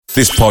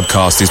This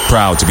podcast is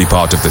proud to be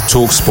part of the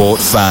TalkSport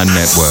Fan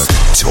Network.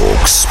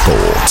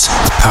 TalkSport.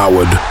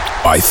 Powered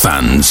by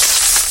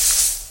fans.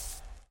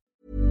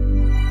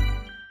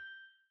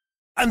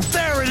 And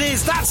there it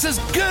is, that's as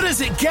good as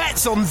it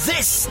gets on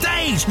this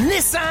stage.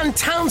 Nissan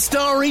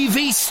Townstar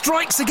EV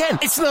strikes again.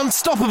 It's an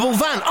unstoppable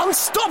van,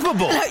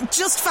 unstoppable.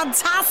 Just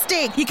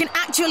fantastic. You can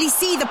actually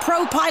see the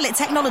Pro Pilot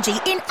technology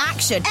in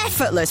action.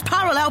 Effortless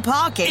parallel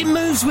parking. It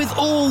moves with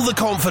all the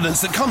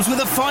confidence that comes with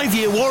a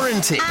 5-year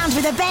warranty. And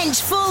with a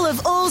bench full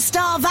of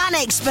all-star van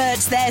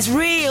experts, there's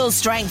real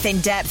strength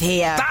in depth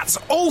here. That's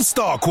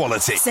all-star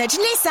quality. Search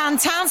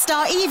Nissan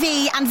Townstar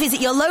EV and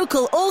visit your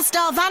local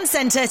all-star van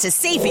centre to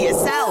see for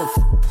yourself.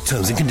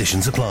 Terms and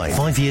conditions apply.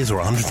 5 years or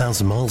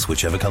 100,000 miles,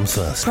 whichever comes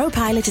first.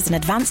 ProPilot is an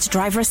advanced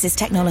driver assist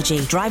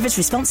technology. Driver's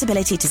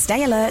responsibility to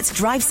stay alert,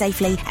 drive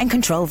safely and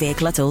control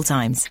vehicle at all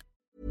times.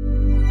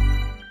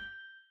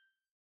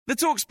 The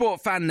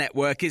TalkSport Fan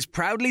Network is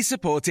proudly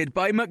supported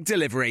by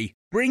McDelivery,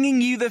 bringing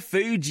you the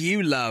food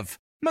you love.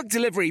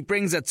 McDelivery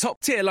brings a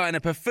top-tier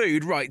lineup of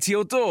food right to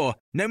your door.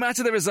 No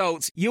matter the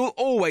result, you'll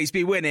always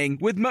be winning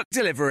with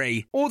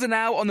McDelivery. Order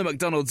now on the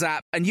McDonald's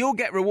app and you'll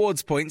get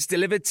rewards points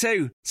delivered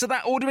too. So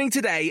that ordering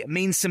today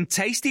means some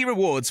tasty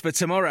rewards for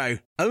tomorrow.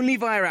 Only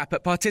via app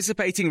at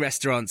participating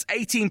restaurants.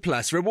 18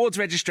 plus. Rewards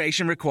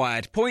registration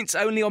required. Points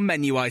only on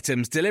menu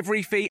items.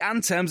 Delivery fee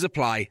and terms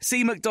apply.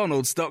 See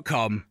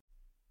mcdonalds.com.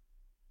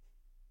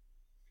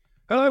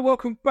 Hello,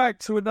 welcome back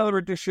to another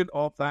edition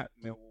of that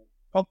Millwall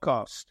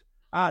podcast.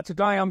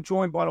 Today I'm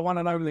joined by the one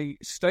and only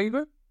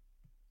Stephen.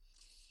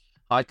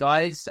 Hi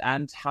guys,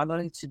 and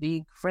hello to the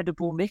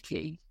incredible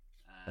Mickey.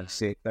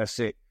 That's it.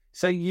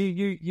 So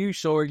you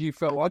saw it, you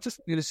felt. I just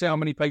need to see how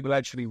many people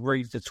actually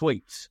read the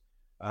tweets.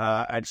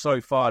 And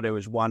so far there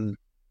was one,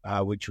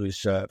 which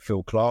was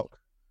Phil Clark,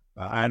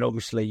 and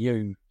obviously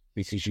you,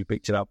 because you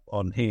picked it up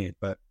on here.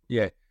 But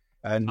yeah,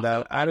 and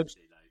Adam.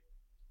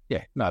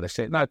 Yeah, no, that's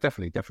it. No,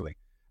 definitely.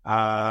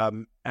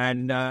 And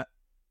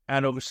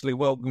obviously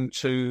welcome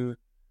to.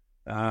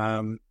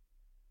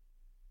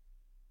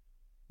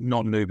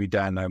 Not newbie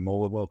Dan no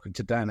more. Welcome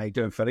to Dan. How you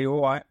doing, fella? You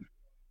all right?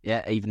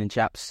 Yeah, evening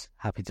chaps.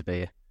 Happy to be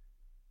here.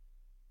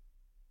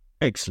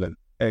 Excellent.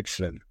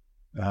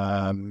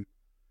 Right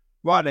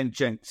then,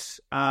 gents.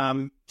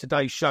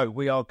 Today's show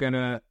we are going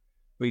to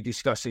be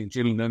discussing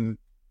Gillingham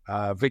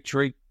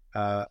victory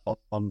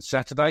on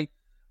Saturday.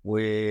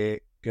 We're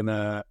going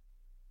to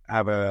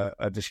have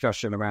a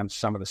discussion around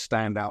some of the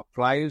standout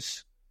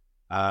players.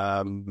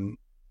 I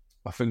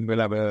think we'll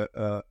have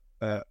a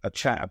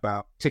chat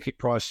about ticket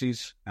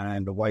prices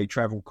and away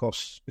travel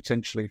costs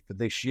potentially for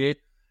this year,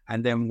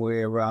 and then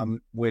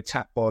we're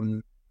tap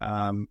on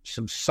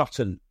some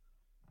Sutton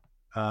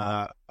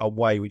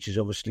away, which is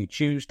obviously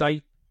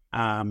Tuesday,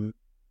 well,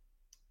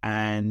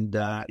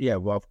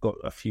 I've got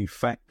a few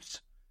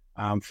facts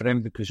for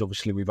them because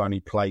obviously we've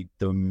only played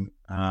them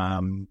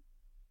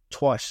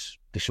twice.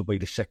 This will be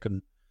the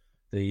second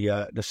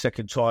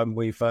time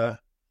we've ever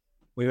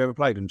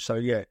played them. So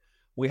yeah.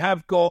 We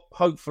have got,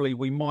 hopefully,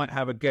 we might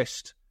have a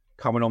guest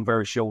coming on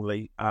very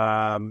shortly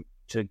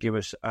to give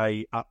us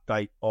a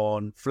update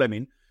on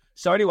Fleming.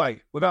 So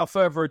anyway, without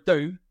further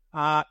ado,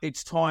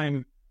 it's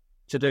time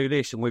to do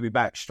this, and we'll be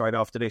back straight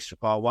after this for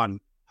part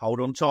one.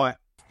 Hold on tight.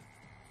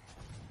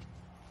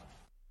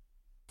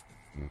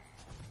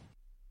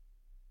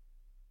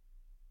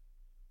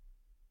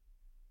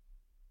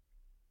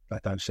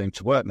 That don't seem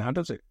to work now,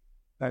 does it?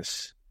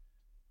 That's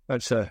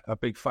a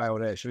big fail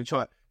there. Should we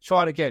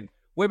try it again?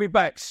 We'll be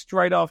back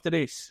straight after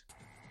this.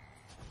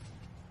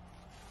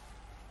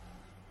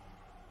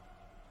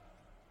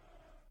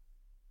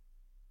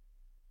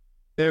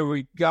 There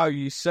we go.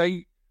 You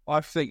see,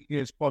 I think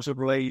it's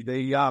possibly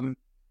the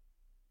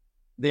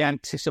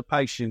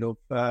anticipation of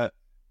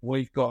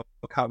we've got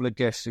a couple of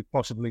guests who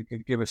possibly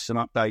could give us an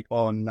update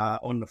on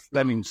the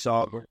Fleming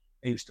saga.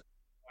 It's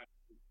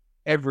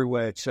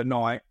everywhere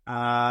tonight.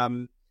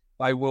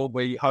 They will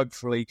be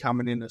hopefully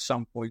coming in at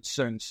some point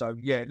soon. So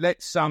yeah,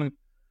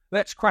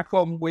 Let's crack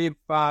on with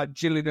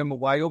Gillingham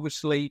away.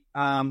 Obviously,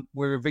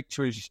 we're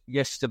victories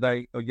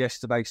Saturday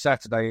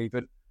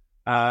even,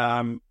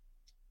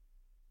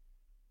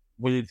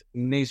 with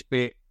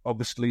Nisbet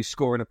obviously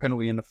scoring a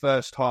penalty in the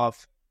first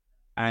half,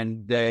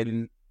 and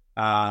then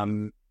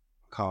I'm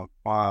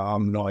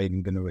not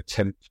even going to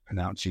attempt to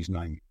pronounce his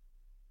name.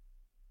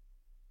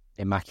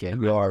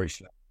 Imaku. The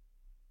Irish.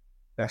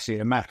 That's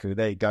it, Imaku.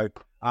 There you go.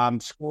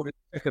 Scored in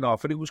the second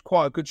half, and it was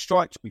quite a good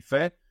strike, to be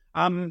fair.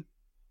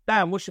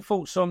 Dan, what's your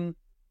thoughts on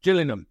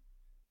Gillingham?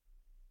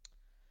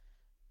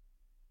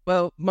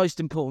 Well, most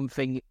important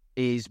thing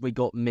is we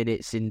got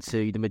minutes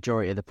into the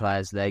majority of the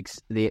players'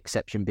 legs, the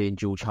exception being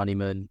George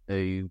Honeyman,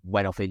 who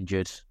went off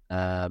injured,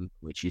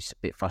 which is a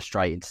bit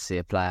frustrating to see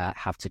a player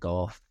have to go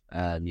off,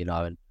 and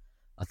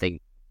I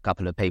think a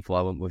couple of people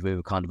I went with, we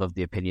were kind of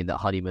the opinion that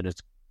Honeyman has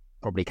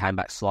probably came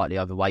back slightly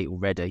overweight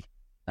already,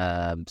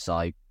 so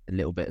a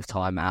little bit of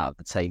time out of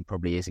the team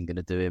probably isn't going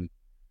to do him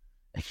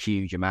a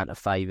huge amount of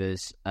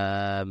favours.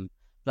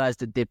 Players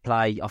that did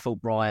play, I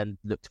thought Brian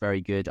looked very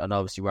good. I know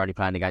obviously we're only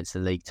playing against the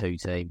League Two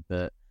team,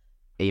 but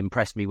He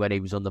impressed me when he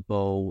was on the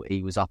ball.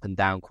 He was up and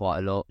down quite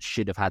a lot.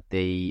 Should have had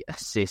the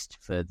assist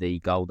for the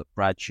goal that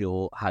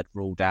Bradshaw had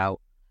ruled out.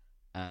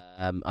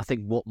 I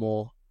think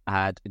Watmore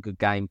had a good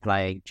game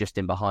playing just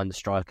in behind the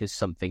strikers,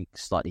 something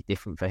slightly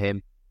different for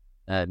him.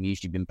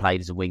 Usually been played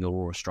as a winger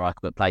or a striker,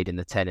 but played in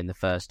the 10 in the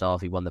first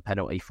half. He won the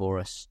penalty for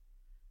us.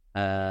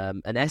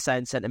 And Esse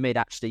in centre mid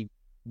actually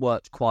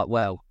worked quite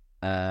well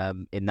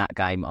in that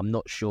game. I'm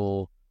not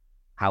sure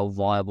how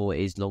viable it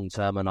is long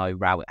term. I know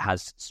Rowett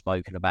has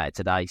spoken about it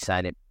today,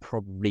 saying it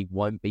probably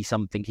won't be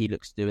something he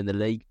looks to do in the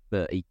league,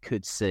 but he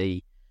could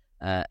see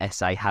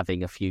Esse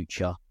having a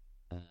future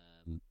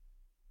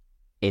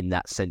in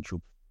that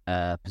central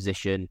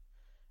position.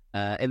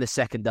 In the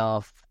second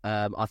half,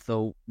 I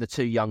thought the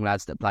two young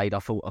lads that played, I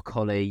thought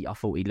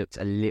Okolie, he looked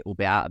a little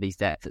bit out of his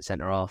depth at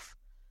centre half.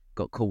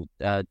 Got caught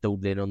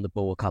dawdling on the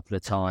ball a couple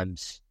of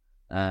times.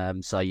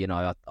 So, you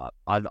know,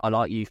 I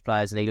like youth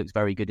players and he looks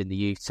very good in the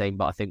youth team,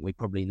 but I think we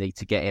probably need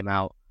to get him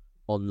out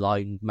on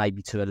loan,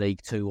 maybe to a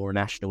League Two or a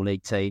National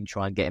League team,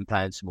 try and get him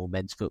playing some more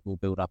men's football,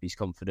 build up his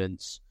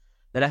confidence.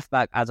 The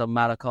left-back, Adam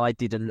Malachi,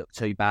 didn't look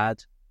too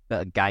bad.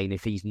 But again,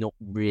 if he's not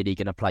really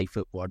going to play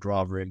football, I'd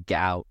rather him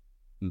get out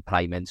and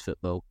play men's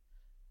football.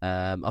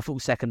 I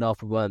thought second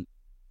half we weren't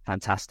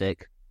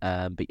fantastic,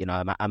 but you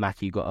know,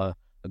 Amaki got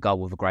a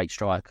goal with a great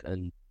strike,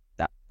 and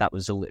that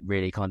was all it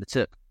really kind of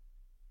took.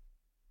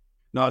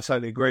 No, I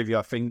totally agree with you.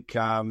 I think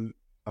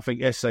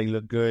Esse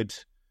looked good,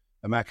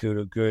 Amaki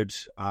looked good.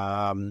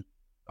 I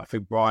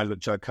think Brian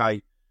looked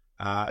okay.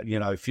 You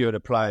know, a few of the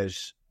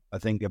players I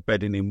think are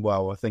bedding in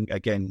well. I think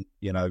again,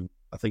 you know,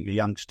 I think the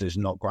youngster's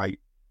not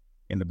great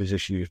in the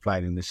position he was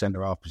playing in the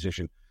centre half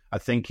position. I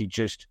think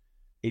it's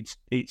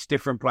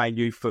different playing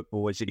youth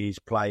football as it is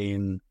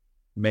playing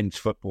men's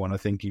football, and I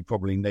think he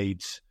probably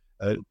needs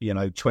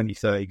 20,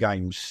 30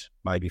 games,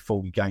 maybe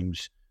 40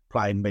 games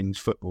playing men's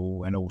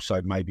football, and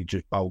also maybe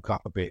just bulk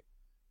up a bit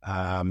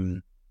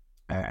and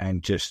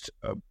just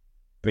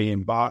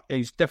being. But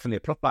he's definitely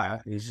a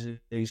player.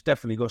 He's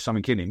definitely got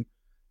something in him,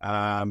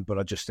 but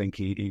I just think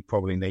he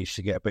probably needs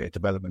to get a bit of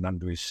development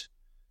under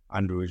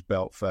his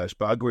belt first.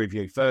 But I agree with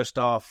you. First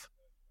half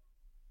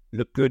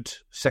looked good.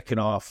 Second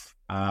half,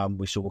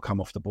 we sort of come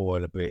off the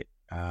ball a bit.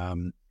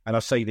 And I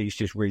see these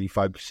just really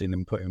focusing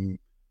and putting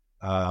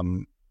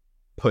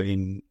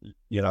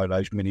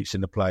those minutes in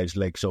the players'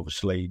 legs.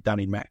 Obviously,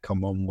 Danny Mack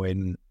come on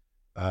when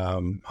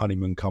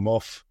Honeyman come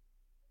off.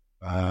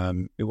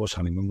 It was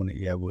Honeyman, wasn't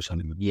it? Yeah, it was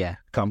Honeyman. Yeah.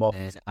 Come off.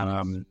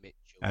 And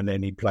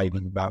then he played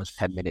in about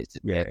 10 minutes.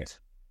 Yeah.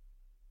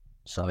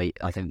 So I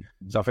think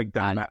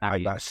Danny Mack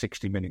played about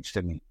 60 minutes,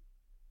 didn't he?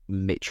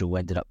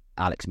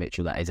 Alex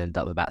Mitchell, that is, ended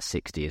up with about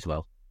 60 as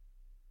well.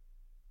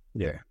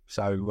 Yeah.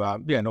 So,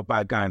 not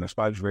bad game, I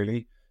suppose,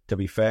 really, to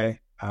be fair,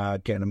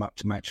 getting them up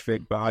to match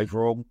fit. But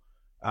overall,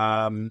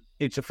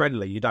 it's a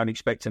friendly. You don't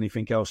expect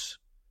anything else,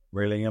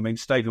 really. I mean,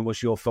 Stephen,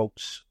 what's your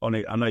thoughts on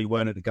it? I know you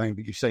weren't at the game,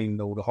 but you've seen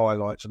all the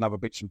highlights and other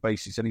bits and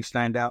pieces. Any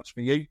standouts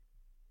for you?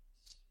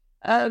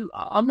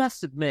 I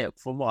must admit,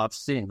 from what I've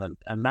seen,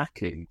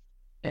 Maku,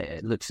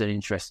 it looks an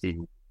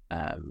interesting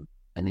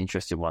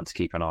one to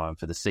keep an eye on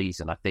for the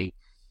season. I think,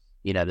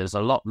 there's a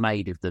lot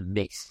made of the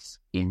miss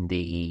in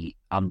the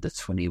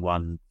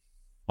under-21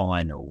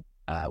 final,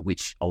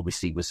 which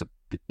obviously was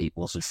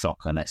a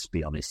shocker, let's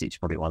be honest. It's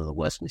probably one of the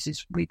worst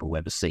misses we've all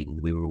ever seen.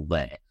 We were all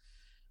there.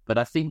 But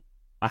I think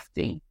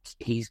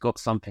he's got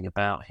something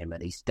about him,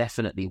 and he's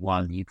definitely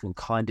one you can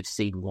kind of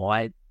see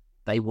why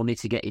they wanted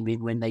to get him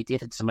in when they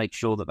did, to make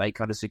sure that they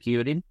kind of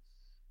secured him.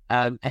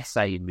 Esse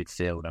in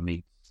midfield, I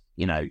mean,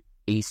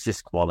 he's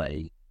just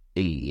quality.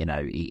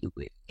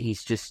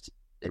 He's just,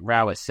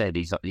 Rowett said,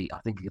 I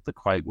think the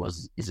quote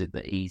was, is it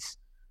that he's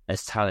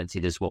as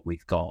talented as what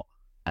we've got?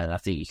 And I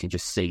think you can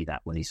just see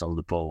that when he's on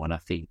the ball, and I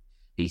think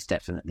he's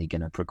definitely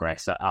going to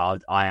progress. I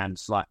am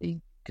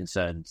slightly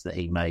concerned that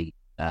he may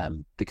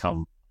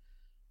become,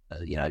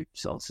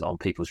 sort of on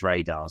people's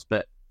radars.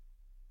 But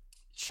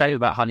shame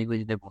about Honeyman,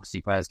 you never want to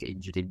see players get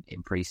injured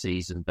in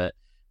pre-season, but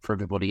for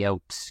everybody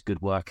else,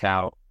 good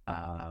workout.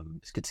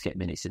 It's good to get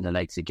minutes in the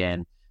legs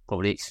again.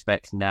 Probably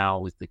expect now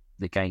with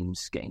the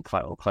games getting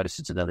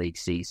closer to the league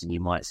season, you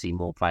might see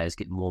more players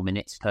get more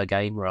minutes per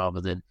game rather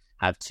than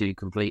have two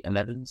complete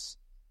 11s.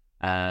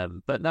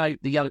 But no,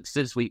 the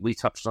youngsters, we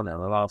touched on it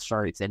on the last show.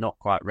 If they're not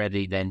quite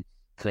ready, then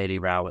clearly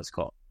Rowett's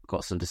got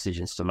some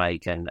decisions to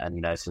make and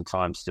some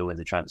time still in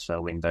the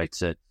transfer window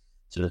to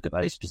look at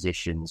those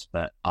positions.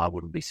 But I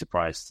wouldn't be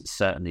surprised,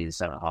 certainly the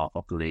centre half,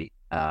 Okolie,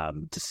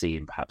 to see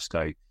him perhaps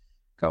go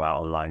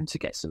out on loan to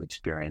get some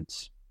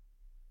experience.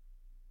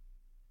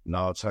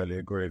 No, I totally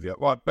agree with you.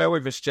 Right, bear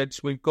with us,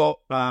 gents. We've got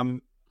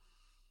a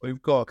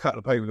couple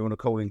of people who want to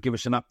call in, give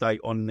us an update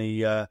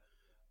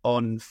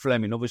on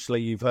Fleming.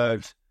 Obviously, you've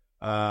heard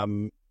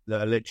that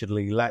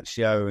allegedly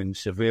Lazio and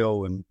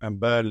Seville and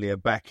Burnley are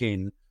back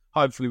in.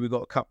 Hopefully, we've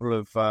got a couple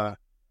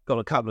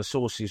of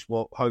sources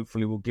what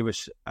hopefully will give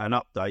us an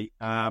update.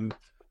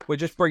 We'll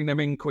just bring them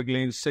in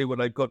quickly and see what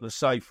they've got to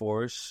say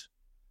for us.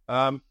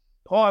 Hi,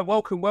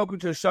 welcome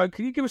to the show.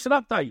 Can you give us an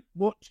update?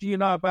 What do you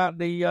know about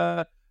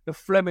the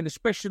Fleming,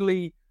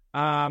 especially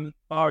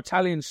our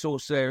Italian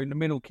source there in the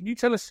middle. Can you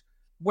tell us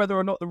whether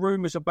or not the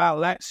rumours about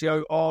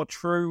Lazio are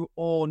true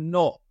or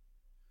not?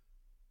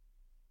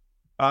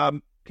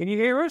 Can you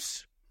hear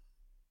us?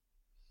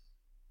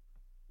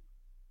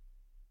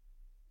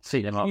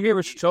 Can you hear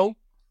us at all?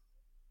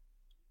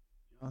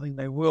 I think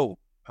they will.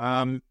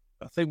 I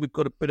think we've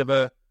got a bit of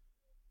a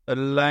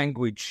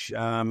language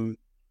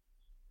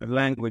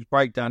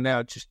breakdown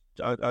now.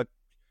 I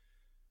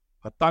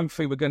don't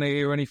think we're going to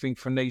hear anything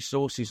from these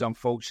sources,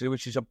 unfortunately,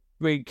 which is a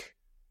big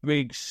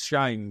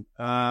shame.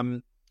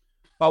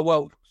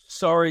 Well,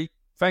 sorry.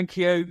 Thank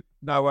you.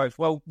 No worries.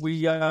 Well,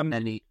 we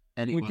did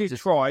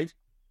try.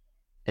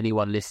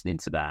 Anyone listening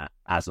to that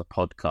as a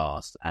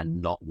podcast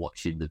and not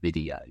watching the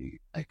video,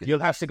 you'll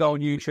have to go on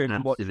YouTube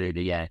and watch.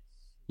 Absolutely, yeah.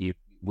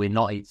 We're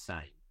not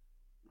insane.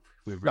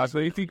 But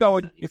if you go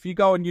on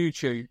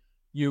YouTube,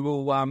 you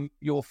will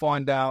you'll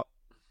find out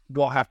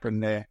what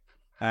happened there,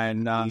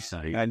 and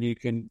you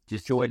can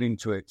just join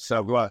into it.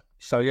 So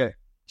yeah.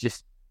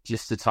 Just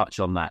to touch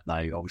on that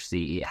though,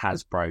 obviously it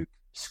has broke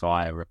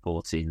Sky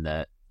reporting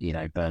that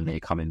Burnley are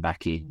coming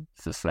back in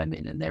for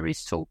Fleming, and there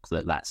is talk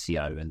that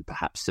Lazio and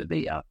perhaps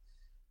Sevilla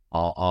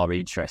are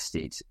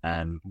interested.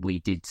 We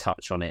did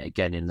touch on it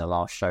again in the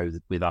last show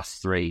with us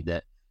three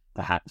that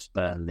perhaps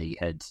Burnley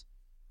had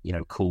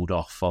called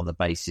off on the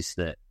basis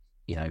that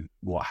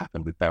what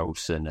happened with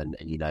Berylson and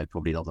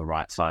probably not the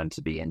right time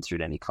to be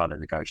entering any kind of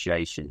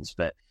negotiations.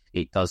 But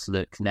it does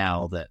look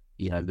now that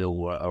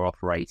Millwall are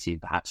operating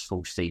perhaps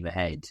full steam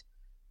ahead,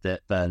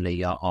 that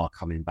Burnley are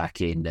coming back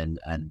in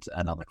and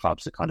other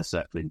clubs are kind of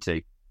circling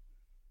too.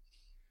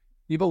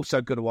 You've also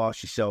got to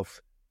ask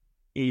yourself,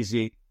 is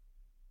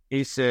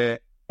there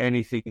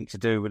anything to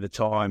do with the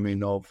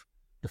timing of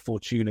the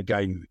Fortuna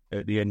game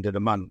at the end of the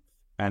month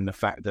and the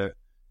fact that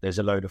there's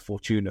a load of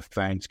Fortuna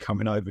fans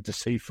coming over to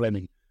see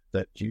Fleming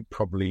that you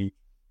probably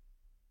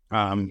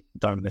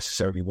don't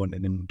necessarily want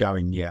them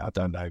going? Yeah, I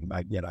don't know,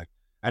 mate.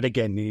 And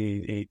again,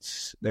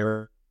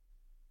 there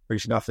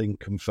is nothing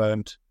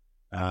confirmed.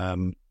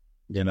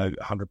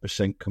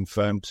 100%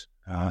 confirmed.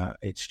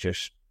 It's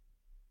just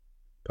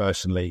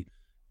personally,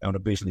 on a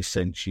business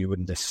sense, you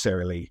wouldn't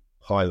necessarily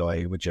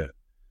highlight it, would you?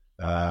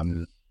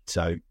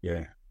 So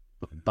yeah.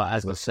 But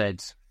as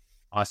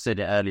I said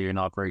it earlier in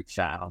our group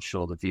chat, and I'm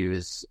sure the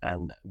viewers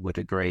would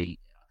agree.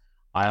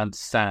 I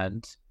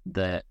understand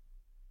that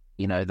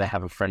they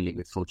have a friendly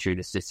with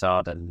Fortuna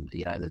Sittard and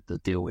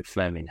the deal with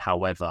Fleming.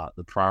 However,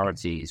 the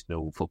priority is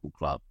Millwall Football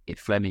Club. If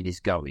Fleming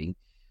is going,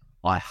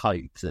 I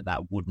hope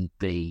that wouldn't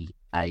be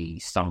a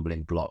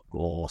stumbling block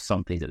or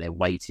something that they're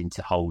waiting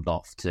to hold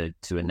off to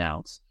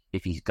announce.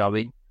 If he's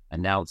going,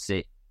 announce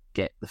it,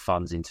 get the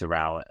funds into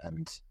Rowett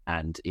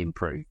and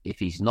improve. If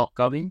he's not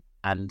going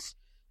and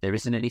there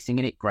isn't anything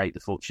in it, great. The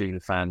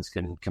Fortuna fans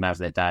can have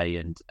their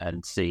day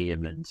and see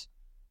him and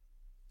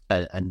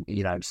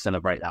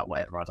celebrate that,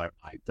 whatever. I don't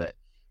know, but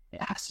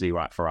it has to be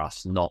right for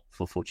us, not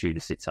for Fortuna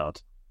Sittard.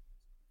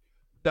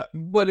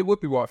 Well, it would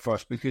be right for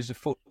us because the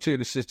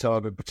Fortuna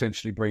Sittard would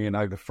potentially bring in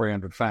over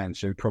 300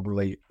 fans who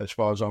probably, as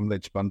far as I'm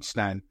led to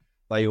understand,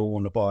 they all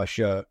want to buy a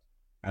shirt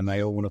and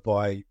they all want to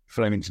buy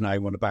Fleming's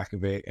name on the back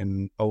of it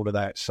and all of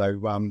that.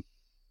 So,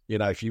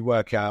 if you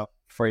work out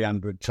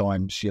 300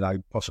 times,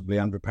 possibly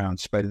 £100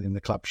 spent in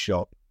the club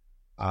shop,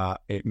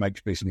 it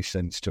makes business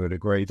sense to a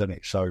degree, doesn't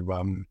it? So,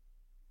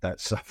 I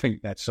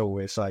think that's all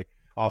we'll say.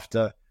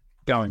 After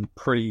going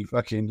pretty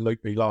fucking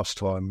loopy last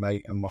time,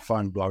 mate, and my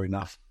phone blowing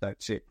up,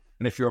 that's it.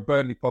 And if you're a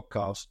Burnley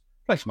podcast,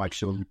 please make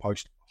sure you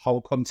post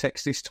whole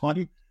context this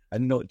time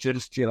and not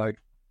just, something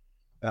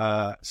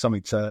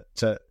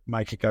to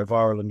make it go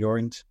viral on your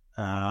end.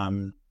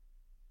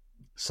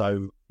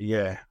 So,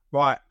 yeah.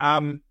 Right.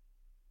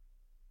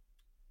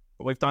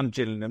 We've done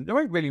Gillingham. There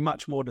ain't really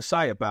much more to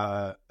say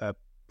about a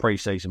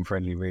pre-season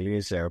friendly, really,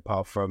 is there?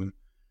 Apart from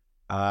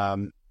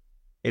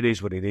it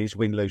is what it is.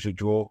 Win, lose or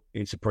draw.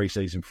 It's a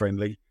pre-season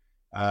friendly.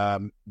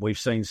 We've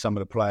seen some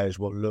of the players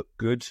will look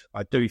good.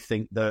 I do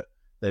think that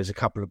there's a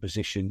couple of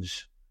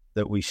positions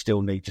that we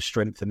still need to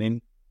strengthen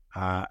in.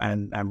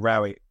 And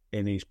Rowett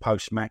in his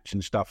post-match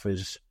and stuff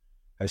has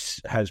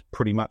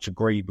pretty much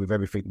agreed with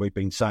everything we've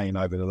been saying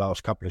over the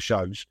last couple of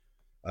shows.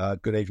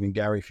 Good evening,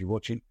 Gary, if you're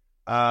watching.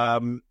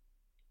 And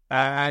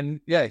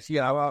yes,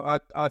 I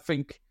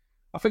think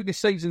this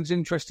season's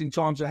interesting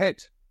times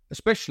ahead,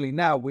 especially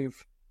now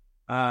with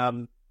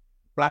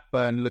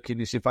Blackburn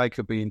looking as if they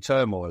could be in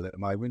turmoil at the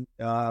moment.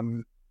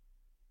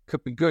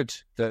 Could be good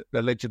that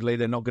allegedly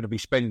they're not going to be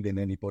spending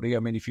anybody.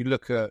 I mean, if you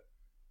look at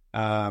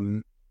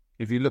the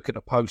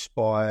post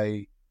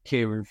by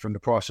Kieran from The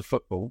Price of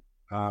Football,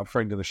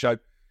 friend of the show,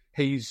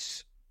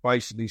 he's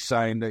basically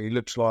saying that he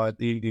looks like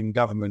the Indian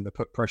government have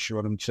put pressure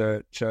on him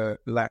to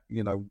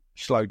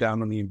slow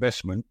down on the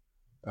investment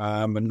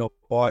and not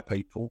buy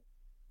people,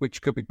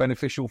 which could be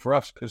beneficial for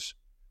us because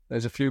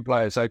there's a few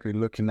players they've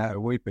been looking at or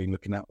we've been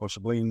looking at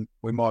possibly, and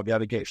we might be able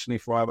to get a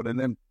sniff rather than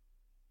them.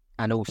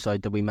 And also,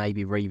 do we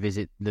maybe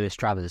revisit Lewis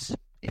Travers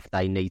if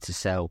they need to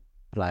sell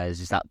players?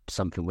 Is that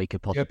something we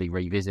could possibly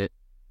revisit?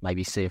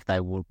 Maybe see if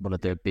they would want to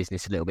do a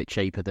business a little bit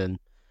cheaper than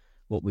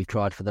what we've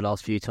tried for the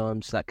last few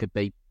times. That could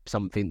be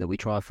something that we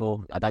try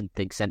for. I don't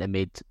think centre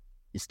mid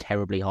is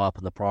terribly high up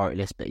on the priority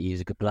list, but he is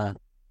a good player.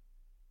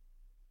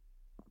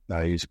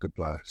 No, he's a good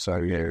player. So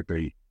yeah, it'd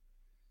be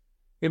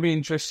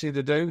interesting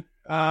to do.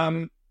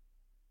 I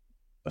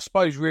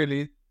suppose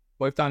really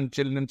we've done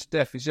Gillingham to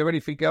death. Is there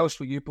anything else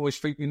that you boys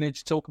think we need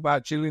to talk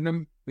about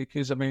Gillingham?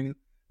 Because I mean,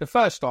 the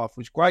first half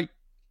was great.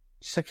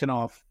 Second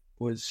half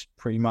was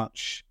pretty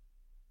much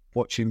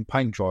watching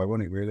paint dry,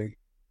 wasn't it? Really.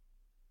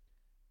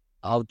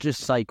 I'll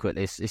just say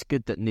quickly, it's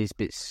good that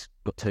Nisbet's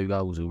got 2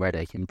 goals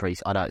already in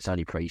I know it's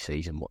only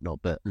pre-season and whatnot,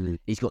 but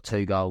he's got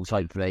 2 goals.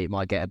 Hopefully, it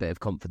might get a bit of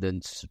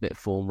confidence, a bit of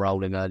form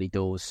rolling early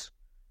doors.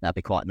 That'd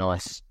be quite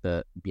nice.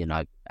 But you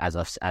know, as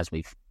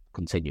we've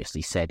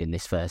continuously said in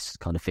this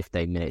first kind of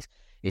 15 minutes,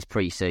 it's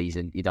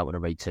pre-season. You don't want to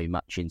read too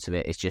much into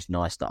it. It's just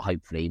nice that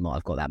hopefully he might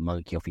have got that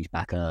monkey off his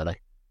back early.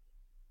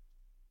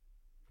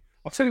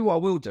 I'll tell you what I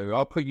will do.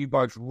 I'll put you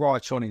both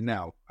right on it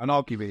now, and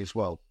I'll give it as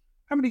well.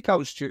 How many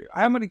goals do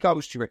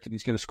you reckon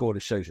he's going to score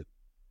this season?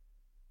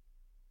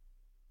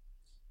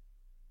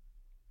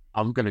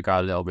 I'm going to go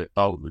a little bit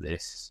bold with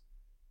this,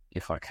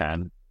 if I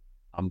can.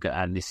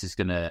 And this is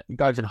going to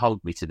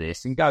hold me to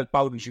this. You can go as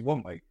bold as you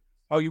want, mate.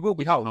 Oh, you will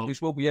be bold.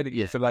 This will be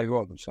edited for later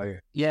on. So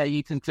yeah,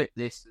 you can clip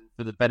this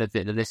for the benefit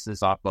of the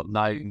listeners. I've got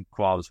no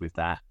qualms with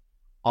that.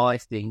 I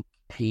think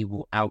he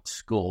will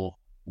outscore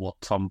what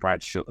Tom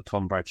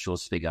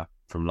Bradshaw's figure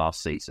from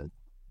last season,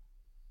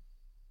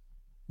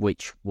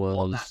 which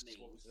was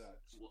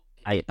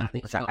 8. I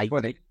think it was 8.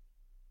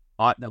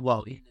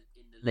 Well, in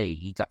the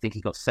league, I think he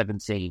got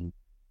 17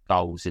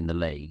 goals in the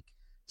league.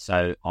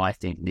 So I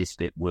think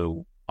Nisbet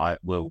will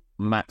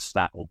match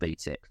that or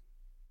beat it.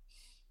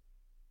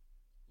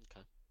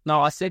 Okay.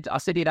 No, I said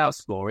he'd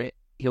outscore it.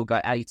 He'll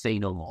go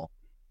 18 or more.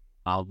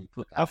 I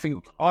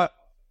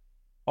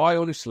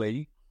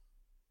honestly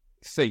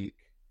think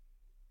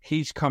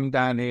he's come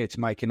down here to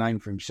make a name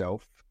for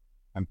himself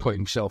and put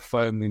himself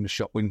firmly in the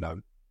shop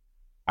window.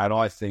 And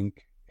I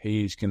think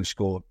he's going to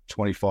score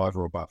 25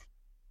 or above.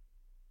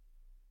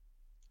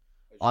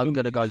 I'm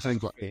going to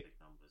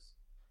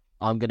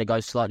go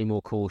slightly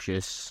more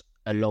cautious,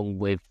 along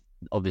with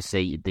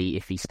obviously the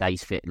if he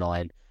stays fit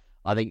line.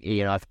 I think,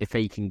 you know, if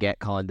he can get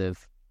kind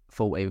of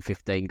 14,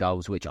 15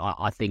 goals, which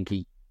I think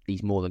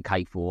he's more than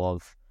capable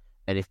of,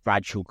 and if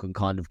Bradshaw can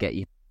kind of get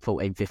you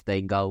 14,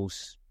 15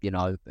 goals, you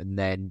know, and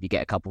then you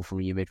get a couple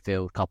from your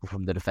midfield, a couple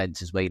from the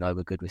defence as well, you know,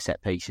 we're good with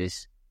set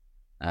pieces.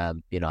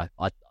 You know,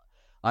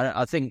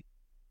 I think,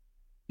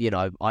 you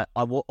know,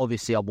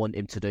 obviously I want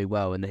him to do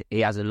well, and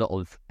he has a lot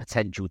of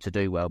potential to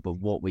do well. But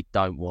what we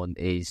don't want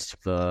is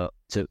for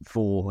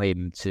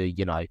him to,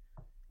 you know,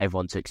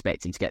 everyone to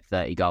expect him to get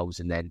 30 goals,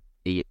 and then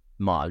he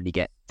might only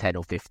get 10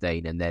 or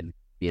 15, and then,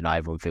 you know,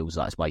 everyone feels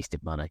like it's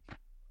wasted money.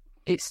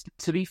 It's,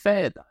 to be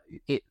fair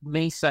though,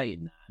 me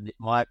saying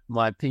that,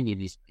 my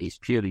opinion is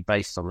purely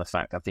based on the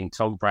fact I think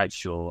Tom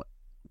Bradshaw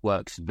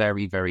works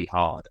very, very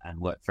hard and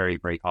worked very,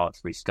 very hard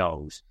for his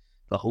goals,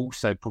 but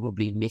also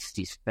probably missed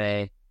his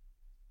fair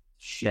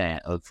share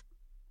of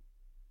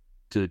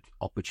good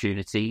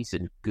opportunities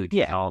and good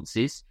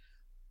chances.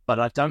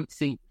 But I don't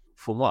think,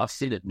 from what I've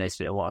seen at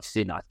Nesbitt and what I've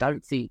seen, I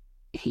don't think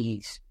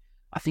he's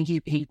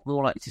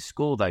more likely to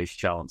score those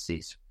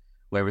chances,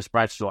 whereas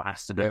Bradshaw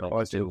has to do 2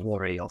 or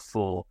 3 or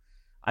 4.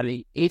 I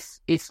mean, if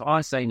I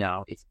say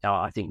now,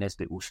 I think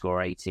Nesbitt will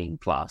score 18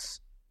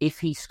 plus. If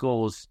he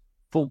scores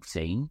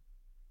 14,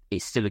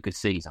 it's still a good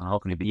season. I'm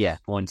not going to be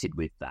disappointed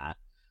with that.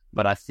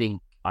 But I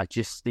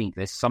just think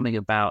there's something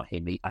about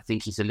him. I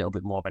think he's a little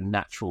bit more of a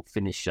natural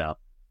finisher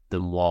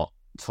than what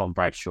Tom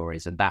Bradshaw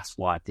is, and that's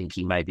why I think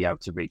he may be able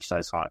to reach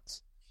those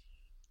heights.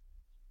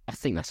 I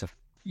think that's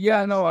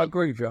I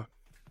agree with you.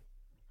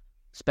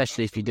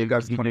 Especially if you do go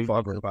for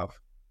 25 or above.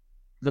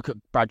 Look at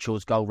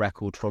Bradshaw's goal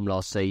record from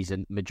last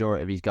season.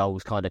 Majority of his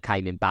goals kind of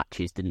came in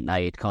batches, didn't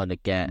they? He'd kind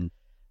of get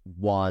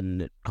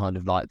one kind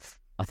of like,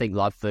 I think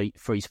like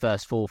for his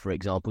first 4, for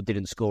example,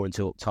 didn't score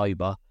until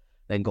October,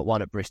 then got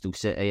one at Bristol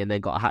City, and then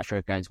got a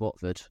hat-trick against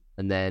Watford.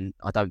 And then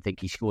I don't think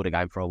he scored a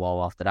game for a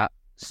while after that.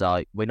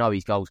 So we know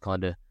his goals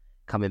kind of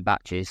come in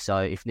batches. So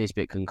if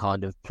Nisbet can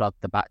kind of plug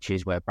the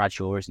batches where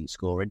Bradshaw isn't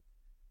scoring,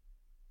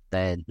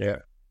 then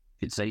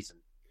good season.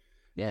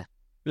 Yeah.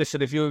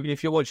 Listen, if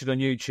you're watching on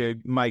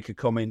YouTube, make a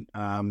comment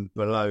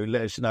below.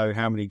 Let us know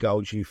how many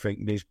goals you think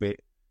Nisbet,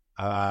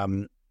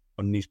 on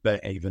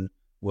Nisbet even,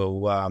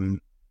 will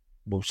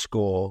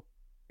score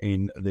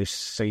in this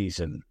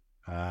season.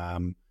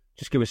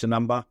 Just give us a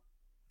number.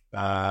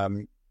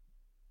 Do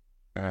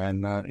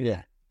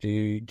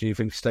you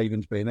think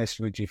Stephen's being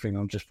estimate? Do you think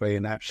I'm just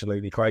being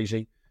absolutely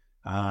crazy,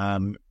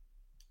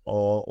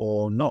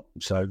 or not?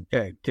 So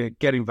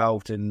get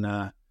involved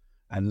and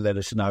let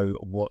us know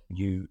what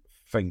you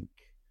think.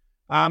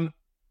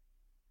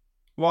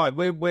 Right,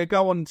 we're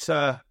going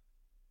to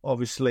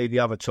obviously the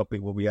other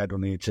topic what we had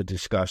on here to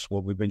discuss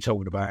what we've been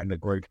talking about in the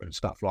group and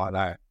stuff like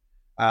that.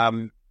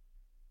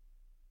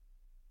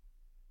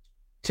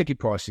 Ticket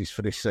prices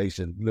for this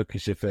season look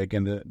as if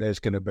there's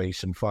going to be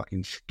some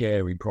fucking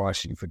scary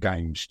pricing for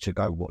games to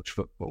go watch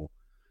football.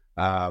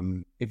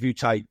 If you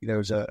take, there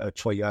was a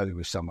tweet earlier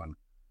with someone,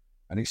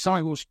 and it's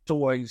something that's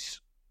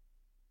always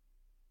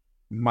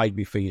made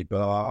me think it,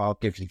 but I'll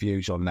give the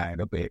views on that in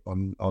a bit,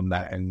 on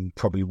that, and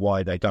probably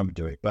why they don't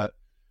do it. But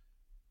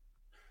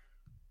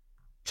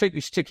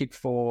cheapest ticket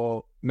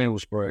for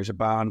Middlesbrough is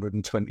about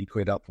 120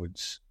 quid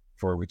upwards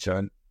for a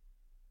return.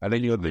 And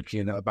then you're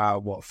looking at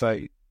about,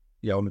 30,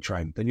 on the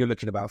train. Then you're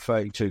looking at about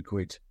 32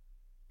 quid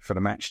for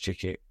the match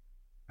ticket.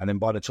 And then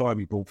by the time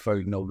you bought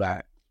food and all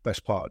that,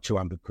 best part of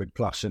 200 quid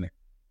plus, isn't it?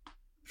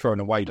 For an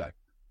away day.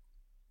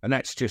 And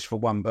that's just for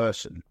one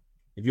person.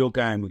 If you're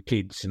going with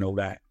kids and all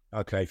that,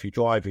 okay, if you're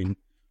driving,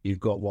 you've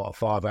got, a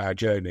 5-hour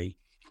journey.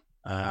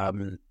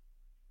 And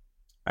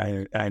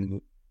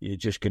you're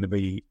just going to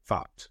be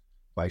fucked,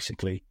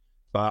 basically.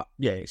 But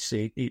yeah,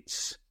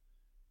 it's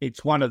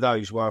one of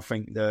those where I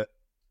think that,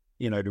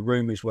 the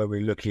rumours where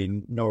we're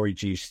looking,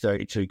 Norwich is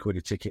 32 quid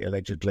a ticket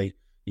allegedly.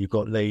 You've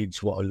got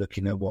Leeds, what are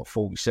looking at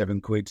 47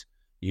 quid.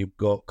 You've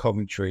got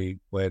Coventry,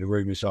 where the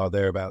rumours are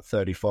they're about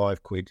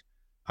 35 quid.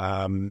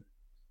 Some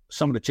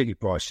of the ticket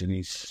pricing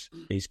is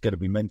going to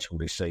be mental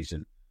this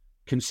season,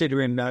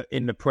 considering that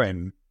in the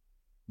Prem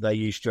they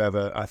used to have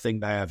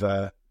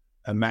a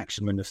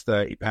maximum of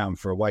 £30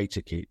 for away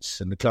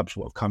tickets, and the clubs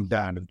what have come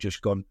down have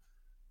just gone,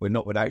 we're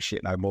not with that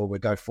shit no more, we'll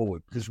go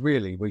forward. Because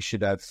really, we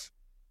should have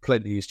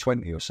plenty as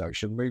 20 or so,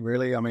 shouldn't we,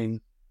 really? I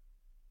mean,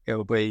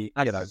 it'll be,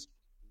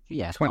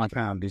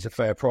 £20 is a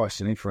fair price,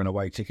 isn't it, for an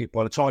away ticket?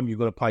 By the time you've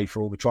got to pay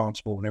for all the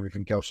transport and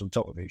everything else on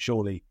top of it,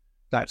 surely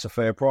that's a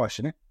fair price,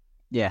 isn't it?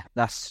 Yeah,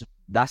 that's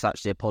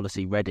actually a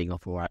policy Reading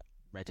operates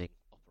with.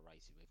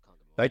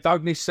 They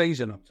don't this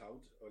season, I'm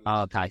told.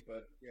 Okay.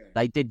 But,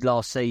 they did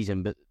last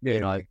season, but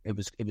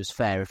it was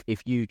fair.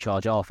 If you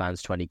charge our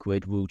fans 20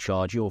 quid, we'll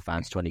charge your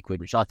fans 20 quid,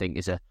 which I think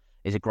is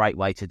a great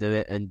way to do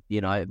it, and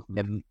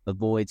it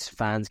avoids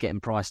fans getting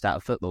priced out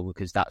of football,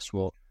 because that's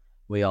what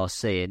we are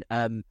seeing.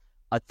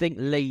 I think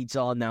Leeds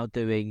are now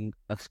doing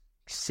a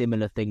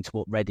similar thing to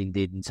what Reading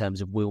did in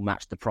terms of we'll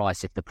match the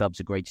price if the clubs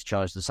agree to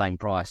charge the same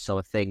price. So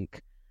I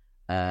think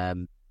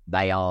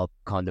they are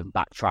kind of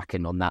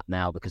backtracking on that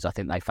now, because I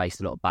think they faced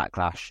a lot of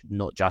backlash,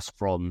 not just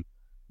from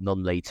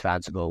non-Leeds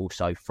fans, but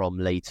also from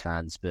Leeds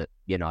fans. But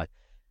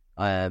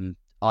I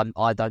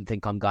don't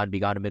think I'm going to be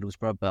going to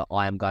Middlesbrough, but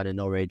I am going to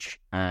Norwich,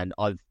 and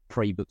I've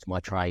pre-booked my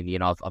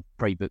train. I've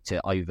pre-booked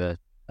it over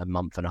a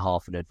month and a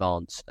half in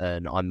advance,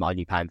 and I'm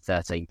only paying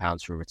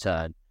 £13 for a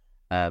return,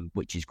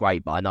 which is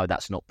great. But I know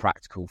that's not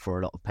practical for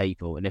a lot of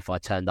people. And if I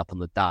turned up on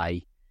the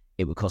day,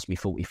 it would cost me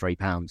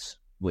 £43,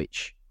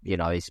 which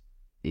is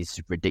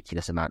a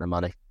ridiculous amount of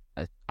money.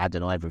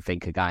 Adding on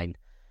everything again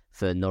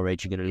for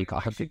Norwich, you're going to look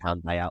at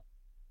 £100 day out.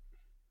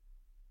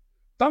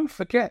 Don't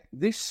forget,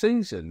 this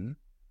season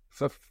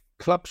for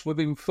clubs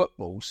within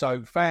football,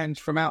 so fans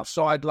from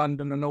outside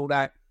London and all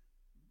that,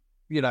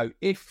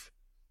 if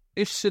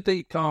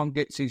Sadiq Khan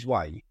gets his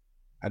way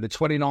and the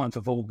 29th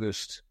of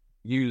August,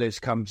 ULEZ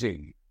comes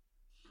in,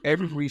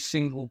 every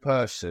single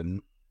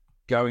person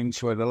going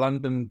to a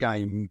London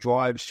game,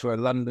 drives to a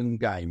London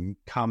game,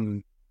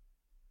 come,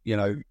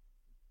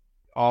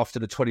 after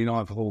the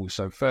 29th of August,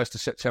 so 1st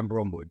of September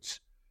onwards,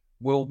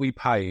 will be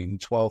paying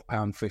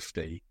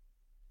 £12.50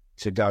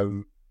 to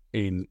go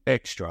in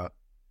extra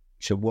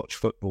to watch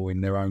football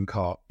in their own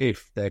car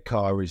if their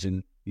car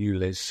isn't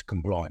ULEZ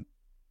compliant.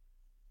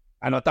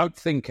 And I don't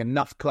think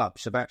enough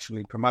clubs have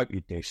actually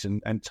promoted this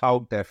and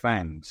told their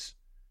fans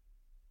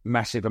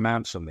massive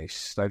amounts on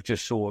this. They've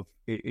just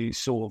it's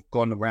sort of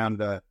gone around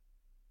the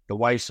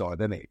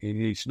wayside, isn't it?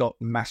 It's not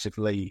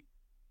massively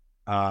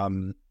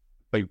been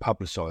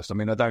publicised. I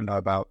mean, I don't know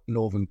about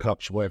northern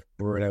clubs or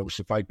wherever else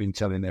if they've been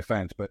telling their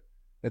fans, but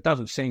there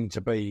doesn't seem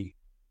to be.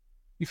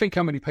 You think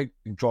how many people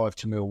drive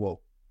to Millwall?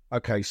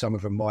 Okay, some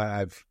of them might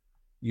have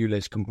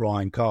ULEZ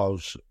compliant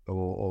cars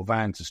or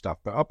vans and stuff,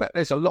 but I bet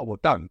there's a lot more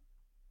don't.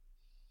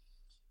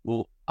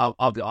 Well,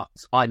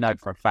 I know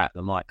for a fact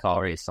that my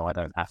car is, so I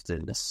don't have to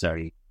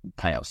necessarily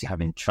pay. Obviously,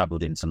 having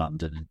travelled into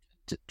London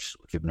and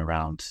driven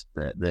around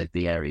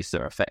the areas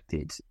that are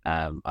affected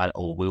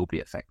or will be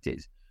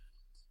affected.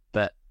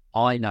 But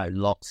I know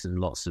lots and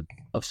lots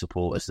of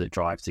supporters that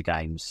drive to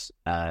games.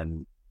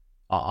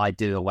 I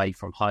do away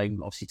from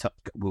home. Obviously,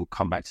 we'll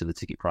come back to the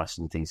ticket price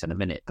and things in a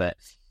minute, but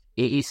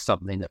it is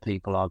something that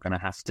people are going to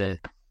have to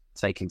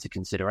take into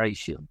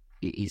consideration.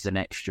 It is an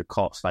extra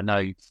cost. I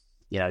know,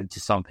 to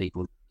some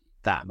people,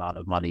 that amount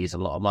of money is a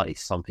lot of money. To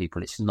some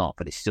people, it's not,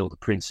 but it's still the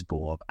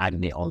principle of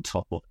adding it on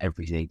top of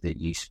everything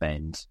that you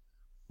spend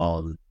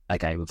on a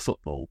game of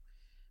football.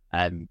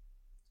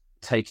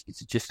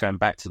 Just going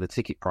back to the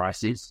ticket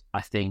prices, I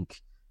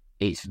think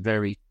it's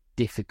very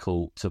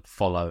difficult to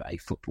follow a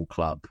football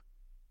club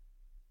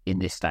in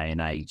this day and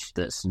age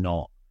that's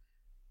not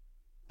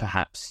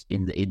perhaps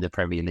in the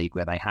Premier League,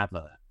 where they have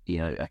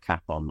a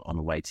cap on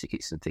away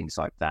tickets and things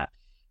like that.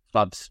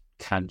 Clubs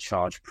can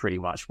charge pretty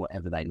much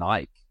whatever they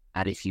like,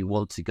 and if you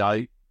want to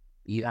go,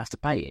 you have to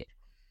pay it.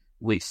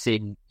 We've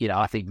seen,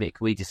 I think,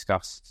 Mick, we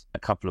discussed a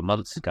couple of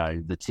months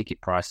ago the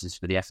ticket prices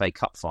for the FA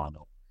Cup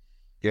final,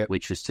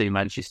 which was two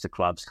Manchester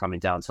clubs coming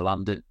down to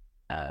London.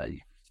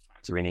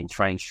 factoring in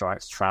train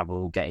strikes,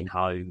 travel, getting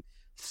home,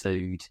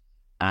 food,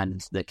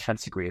 and the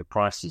category of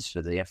prices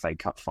for the FA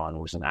Cup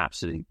final was an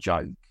absolute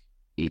joke.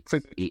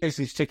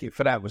 His ticket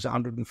for that was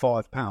 £105,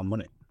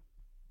 wasn't it?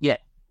 Yeah.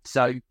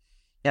 So,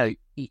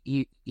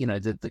 you know,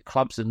 the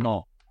clubs are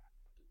not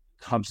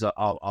clubs that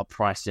are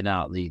pricing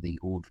out the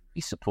ordinary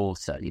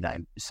supporter. You know,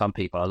 some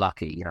people are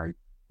lucky. You know,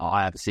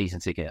 I have a season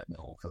ticket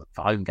for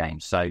home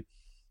games, so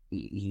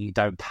you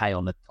don't pay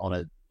on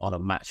a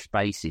match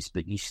basis,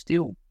 but you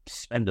still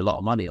spend a lot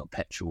of money on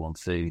petrol, on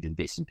food, and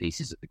bits and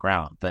pieces at the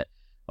ground. But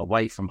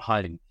away from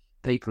home,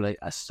 people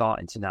are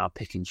starting to now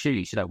pick and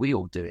choose. You know, we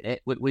all do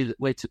it.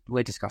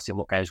 We're discussing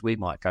what games we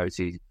might go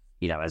to,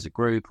 you know, as a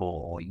group,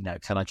 or you know,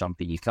 can I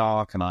jump in your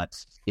car? Can I,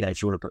 you know, do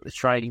you want to book the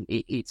train?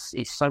 It's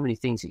so many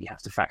things that you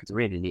have to factor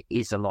in, and it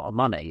is a lot of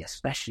money,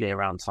 especially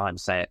around time,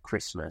 say at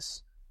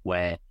Christmas,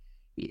 where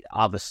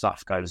other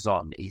stuff goes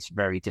on. It's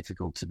very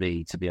difficult to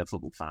be a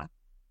football fan.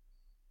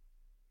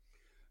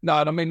 No,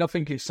 I mean, I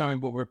think it's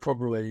something what we'll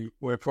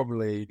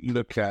probably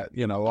look at,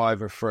 you know,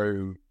 either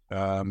through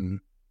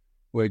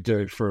we do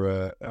it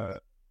through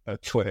a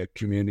Twitter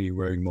community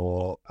room,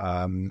 or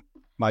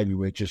maybe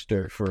we just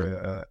do it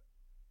for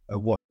a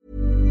what.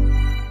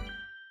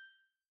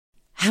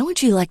 How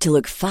would you like to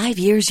look 5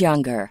 years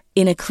younger?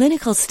 In a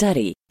clinical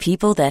study,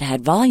 people that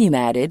had volume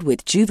added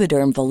with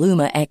Juvederm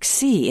Voluma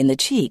XC in the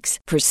cheeks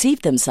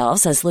perceived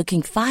themselves as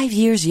looking 5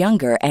 years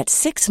younger at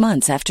 6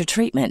 months after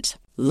treatment.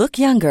 Look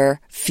younger,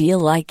 feel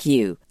like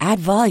you. Add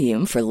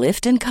volume for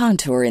lift and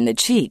contour in the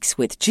cheeks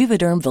with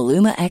Juvederm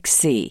Voluma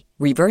XC.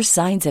 Reverse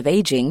signs of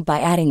aging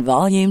by adding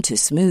volume to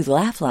smooth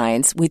laugh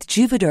lines with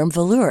Juvederm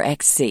Volure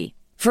XC.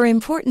 For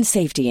important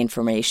safety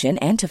information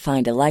and to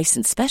find a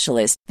licensed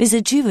specialist,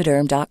 visit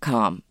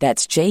Juvederm.com.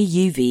 That's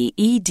JUVEDERM.com.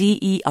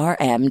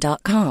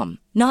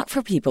 Not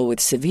for people with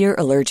severe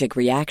allergic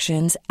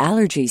reactions,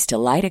 allergies to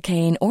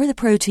lidocaine, or the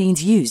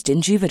proteins used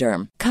in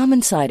Juvederm.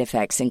 Common side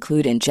effects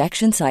include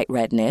injection site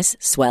redness,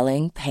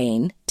 swelling,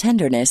 pain,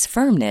 tenderness,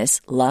 firmness,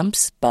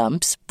 lumps,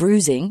 bumps,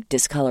 bruising,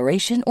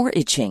 discoloration, or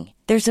itching.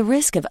 There's a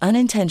risk of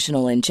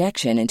unintentional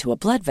injection into a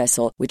blood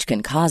vessel, which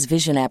can cause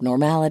vision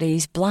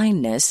abnormalities,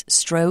 blindness,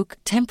 stroke,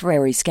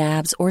 temporary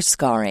scabs, or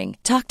scarring.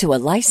 Talk to a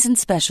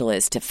licensed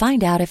specialist to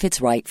find out if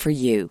it's right for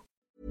you.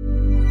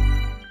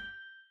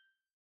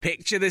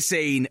 Picture the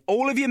scene.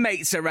 All of your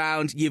mates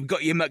around, you've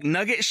got your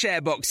McNugget share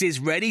boxes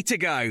ready to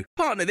go.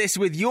 Partner this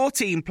with your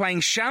team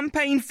playing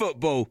champagne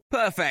football.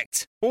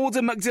 Perfect.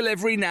 Order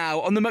McDelivery now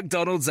on the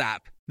McDonald's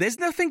app. There's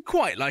nothing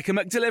quite like a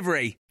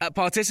McDelivery. At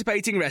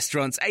participating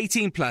restaurants,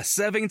 18 plus,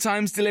 serving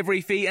times,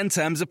 delivery fee and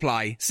terms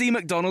apply. See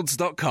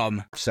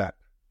mcdonalds.com.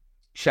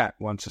 Chat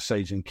once a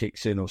season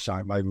kicks in or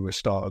something, maybe we'll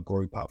start a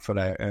group up for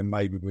that, and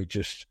maybe we'll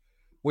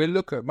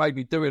look at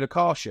maybe doing a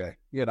car share.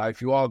 You know,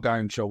 if you are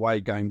going to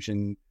away games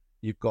and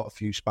you've got a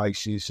few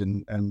spaces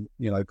and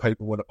you know,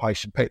 people want to pay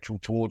some petrol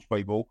towards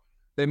people,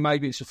 then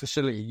maybe it's a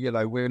facility. You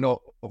know, we're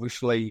not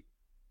obviously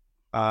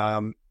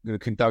going to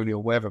condone it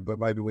or whatever, but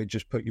maybe we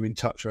just put you in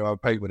touch with other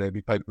people. There'll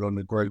be people on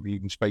the group you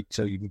can speak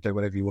to, you can do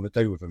whatever you want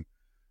to do with them.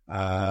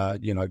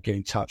 You know, get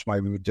in touch.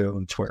 Maybe we'll do it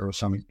on Twitter or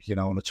something, you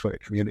know, on a Twitter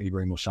community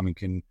room or something,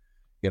 and,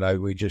 you know,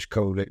 we just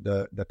call it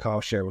the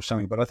car share or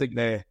something. But I think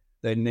there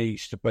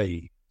needs to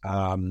be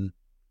a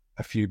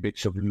few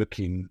bits of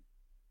looking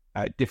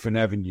at different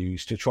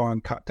avenues to try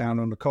and cut down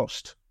on the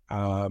cost.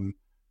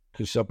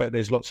 Because I bet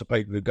there's lots of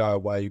people who go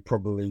away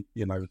probably,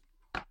 you know,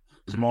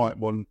 might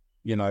want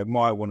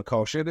a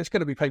car share. There's going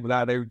to be people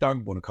out there who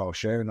don't want a car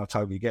share, and I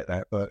totally get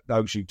that. But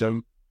those who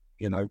don't,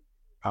 you know,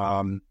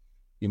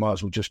 you might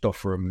as well just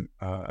offer them,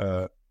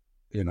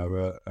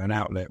 an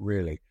outlet,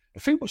 really. The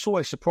thing that's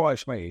always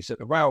surprised me is that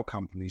the rail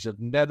companies have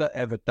never,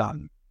 ever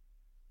done,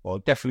 well,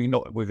 definitely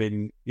not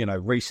within, you know,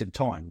 recent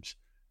times,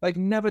 they've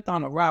never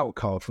done a rail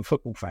card for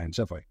football fans,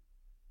 have they?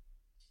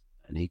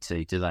 They need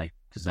to, do they?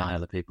 Because now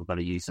other people got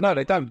to use them. No,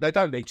 they don't. They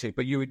don't need to.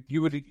 But you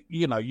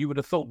would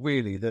have thought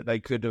really that they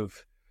could have.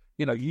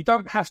 You know, you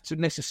don't have to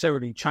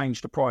necessarily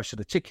change the price of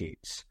the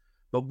tickets,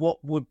 but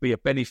what would be a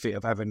benefit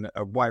of having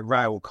a white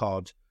rail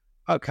card?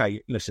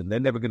 Okay, listen, they're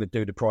never going to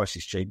do the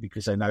prices cheap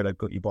because they know they've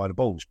got you by the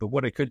balls. But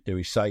what they could do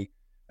is say,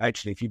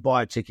 actually, if you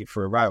buy a ticket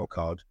for a rail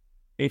card,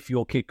 if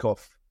your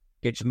kickoff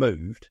gets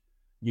moved,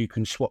 you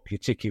can swap your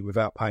ticket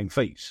without paying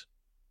fees.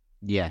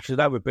 Yeah. So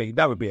that would be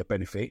a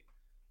benefit.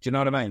 Do you know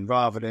what I mean?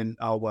 Rather than,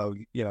 oh, well,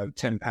 you know,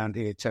 £10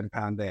 here,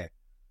 £10 there.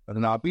 I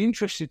don't know. I'd be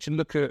interested to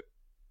look at,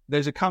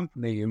 there's a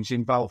company who's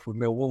involved with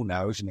Millwall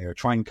now, isn't there? A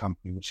train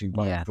company which is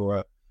involved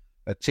for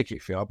a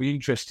ticket fee. I'd be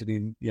interested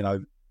in, you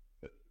know,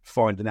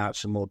 finding out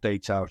some more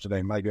details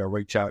today. Maybe I'll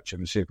reach out to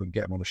them and see if we can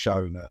get them on a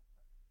show,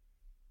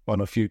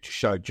 on a future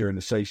show during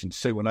the season to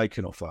see what they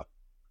can offer.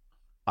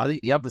 I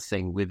think the other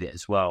thing with it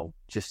as well,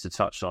 just to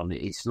touch on,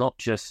 it's not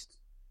just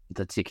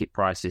the ticket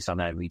prices. I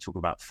know we talk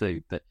about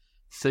food, but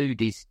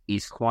food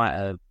is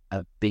quite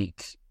a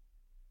big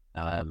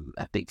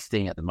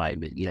thing at the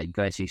moment. You know, you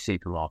go to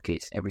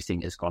supermarkets,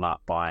 everything has gone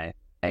up by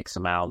X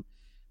amount,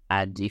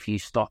 and if you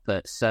stop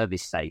at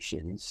service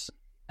stations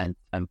and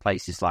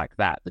places like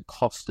that, the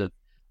cost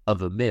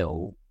of a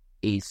meal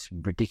is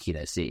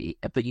ridiculous.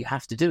 But you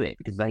have to do it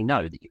because they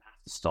know that you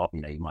have to stop.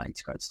 You might need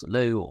to go to the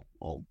loo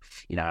or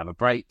have a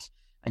break,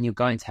 and you're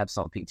going to have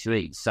something to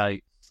eat. So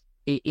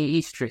it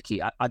is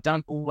tricky. I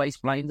don't always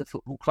blame the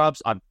football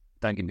clubs.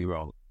 Don't get me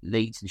wrong.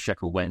 Leeds and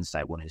Sheffield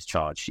Wednesday wanting to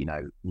charge,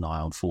 nigh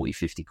on 40,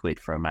 50 quid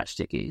for a match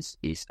ticket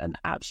is an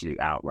absolute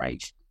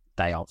outrage.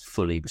 They are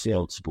fully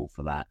responsible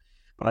for that.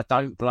 But I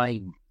don't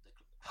blame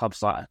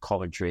clubs like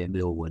Coventry and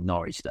Millwall and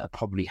Norwich that are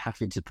probably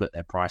having to put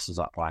their prices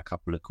up by a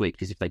couple of quid,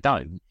 because if they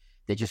don't,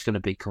 they're just going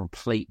to be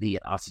completely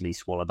and utterly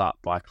swallowed up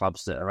by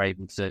clubs that are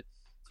able to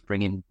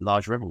bring in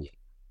large revenue.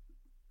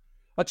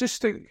 I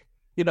just think,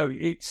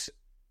 it's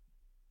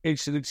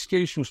an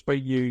excuse that's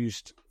been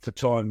used for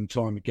time and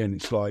time again.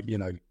 It's like,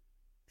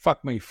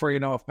 fuck me,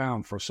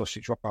 £3.50 for a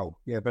sausage roll.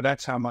 Yeah, but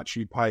that's how much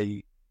you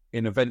pay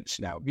in events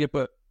now. Yeah,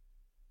 but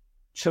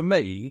to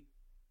me,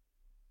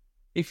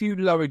 if you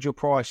lowered your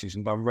prices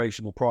and done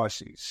reasonable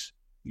prices,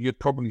 you'd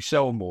probably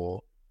sell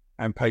more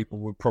and people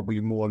would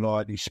probably more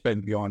likely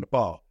spend behind the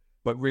bar.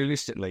 But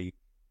realistically,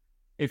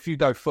 if you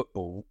go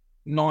football,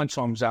 9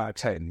 times out of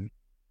 10,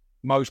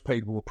 most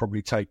people will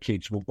probably take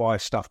kids, will buy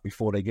stuff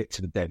before they get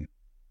to the den.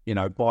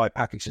 Buy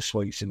packets of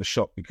sweets in the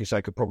shop because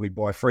they could probably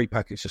buy 3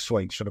 packets of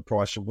sweets for the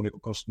price of what it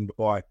would cost them to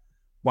buy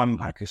 1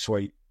 pack of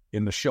sweet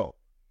in the shop.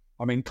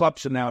 I mean,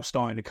 clubs are now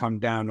starting to come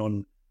down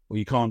on, well,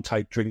 you can't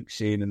take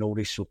drinks in and all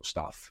this sort of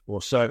stuff,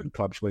 or certain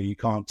clubs where you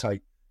can't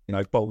take,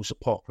 bottles of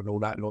pop and all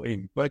that lot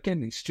in. But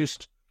again, it's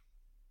just,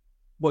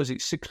 what is it,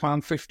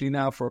 £6.50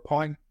 now for a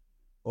pint?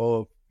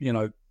 Or,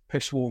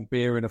 piss warm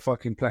beer in a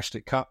fucking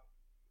plastic cup.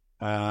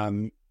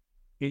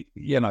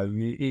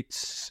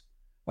 It's...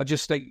 I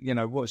just think,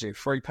 what is it,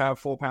 £3,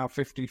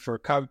 £4.50 for a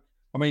Coke?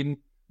 I mean,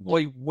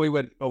 we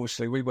went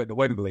to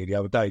Wembley the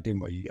other day,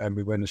 didn't we? And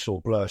we went and saw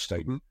Blur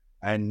Stadium.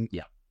 And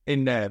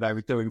in there, they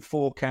were doing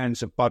 4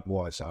 cans of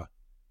Budweiser,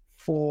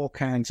 4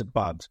 cans of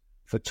Bud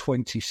for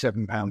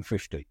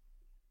 £27.50.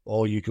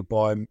 Or you could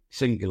buy them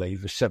singly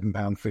for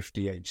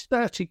 £7.50 each.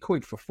 30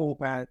 quid for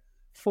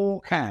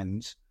 4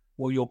 cans.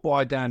 Well, you'll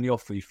buy down the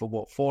offer for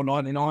what,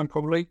 $4.99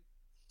 probably?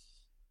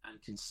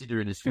 And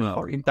considering as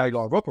well, in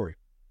daylight robbery.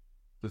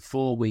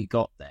 Before we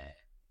got there,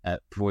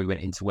 before we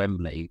went into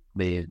Wembley,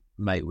 we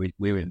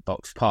were in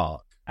Box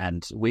Park,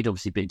 and we'd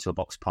obviously been to a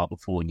Box Park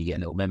before and you get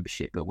a little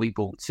membership, but we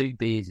bought 2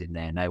 beers in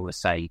there and they were,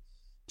 say,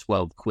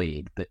 12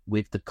 quid, but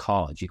with the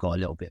card, you got a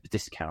little bit of a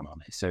discount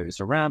on it. So it was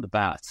around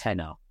about a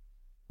tenner,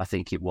 I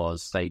think it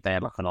was. They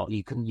had like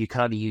you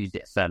can only use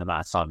it a certain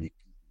amount of time,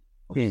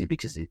 obviously,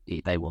 because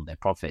they want their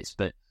profits.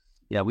 But,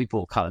 we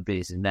bought a couple of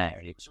beers in there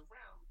and it was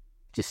around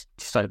just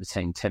over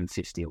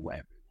 10.50 or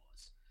whatever.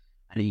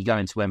 And then you go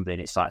into Wembley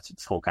and it's like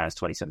 4 cans,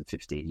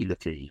 27.50. And you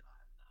look at it,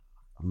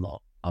 I'm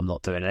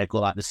not doing it. They've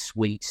got like the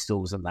sweet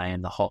stalls and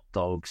the hot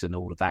dogs and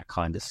all of that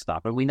kind of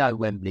stuff. And we know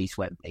Wembley's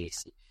Wembley.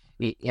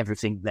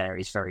 Everything there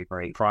is very,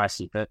 very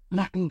pricey. But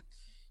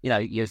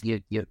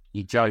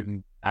your Joe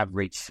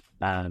average,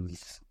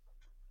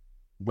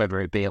 whether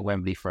it be at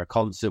Wembley for a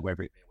concert,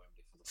 whether it be at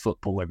Wembley for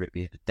football, whether it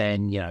be at the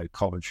Den,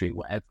 Coventry,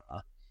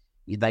 whatever,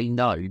 they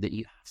know that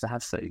you have to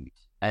have food.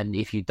 And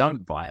if you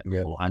don't buy it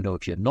beforehand, or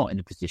if you're not in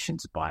a position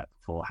to buy it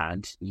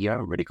beforehand, you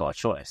haven't really got a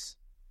choice.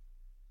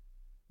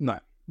 No.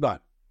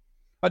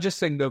 I just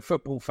think that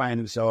football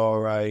fans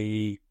are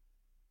a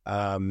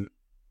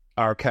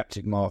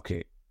captive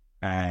market,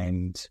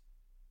 and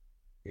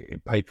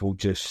people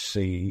just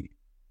see,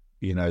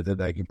 that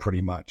they can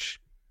pretty much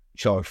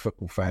charge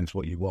football fans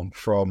what you want,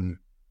 from,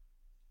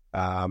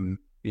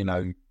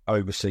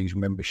 overseas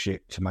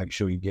membership to make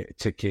sure you get a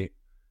ticket,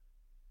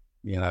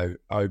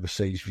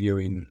 overseas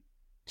viewing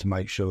to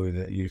make sure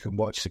that you can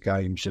watch the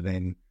games. And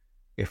then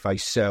if they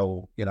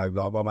sell, like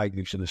my mate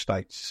lives in the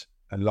States,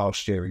 and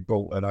last year he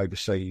bought an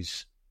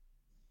overseas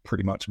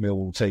pretty much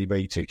Millwall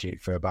TV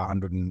ticket for about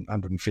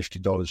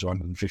 $150 or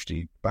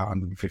about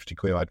 150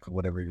 quid,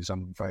 whatever it is,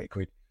 130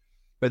 quid.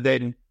 But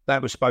then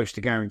that was supposed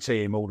to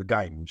guarantee him all the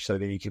games so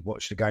that he could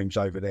watch the games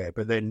over there.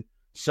 But then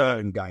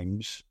certain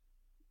games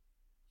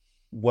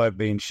weren't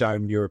being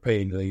shown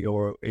Europeanly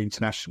or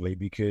internationally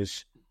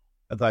because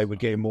they were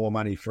getting more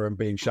money for them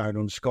being shown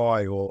on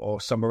Sky or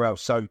somewhere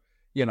else. So,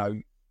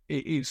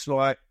 it's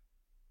like,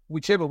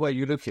 whichever way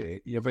you look at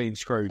it, you're being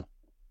screwed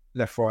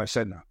left, right,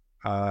 centre.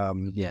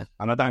 And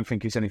I don't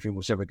think it's anything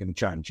that's ever going to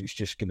change. It's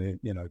just going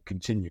to,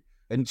 continue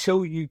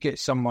until you get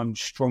someone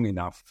strong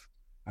enough.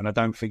 And I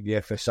don't think the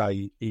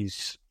FSA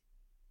is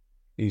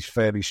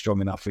fairly strong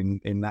enough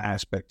in that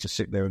aspect to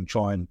sit there and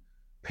try and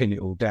pin it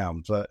all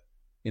down. But,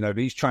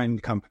 these training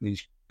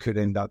companies could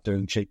end up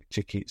doing cheap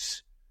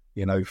tickets,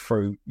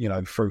 through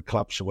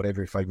clubs or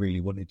whatever if they really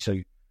wanted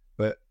to.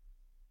 But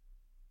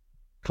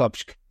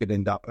clubs could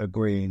end up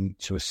agreeing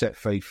to a set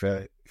fee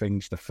for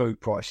things. The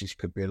food prices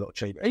could be a lot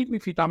cheaper. Even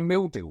if you've done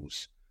meal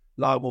deals,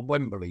 like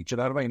Wembley, do you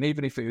know what I mean?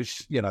 Even if it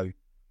was,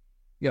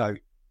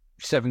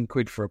 7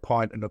 quid for a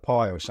pint and a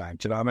pie or something,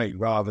 do you know what I mean?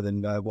 Rather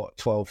than,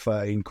 12,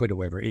 13 quid or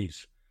whatever it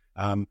is.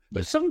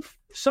 But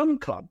some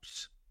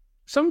clubs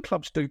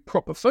do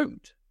proper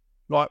food,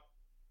 like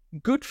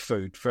good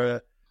food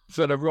for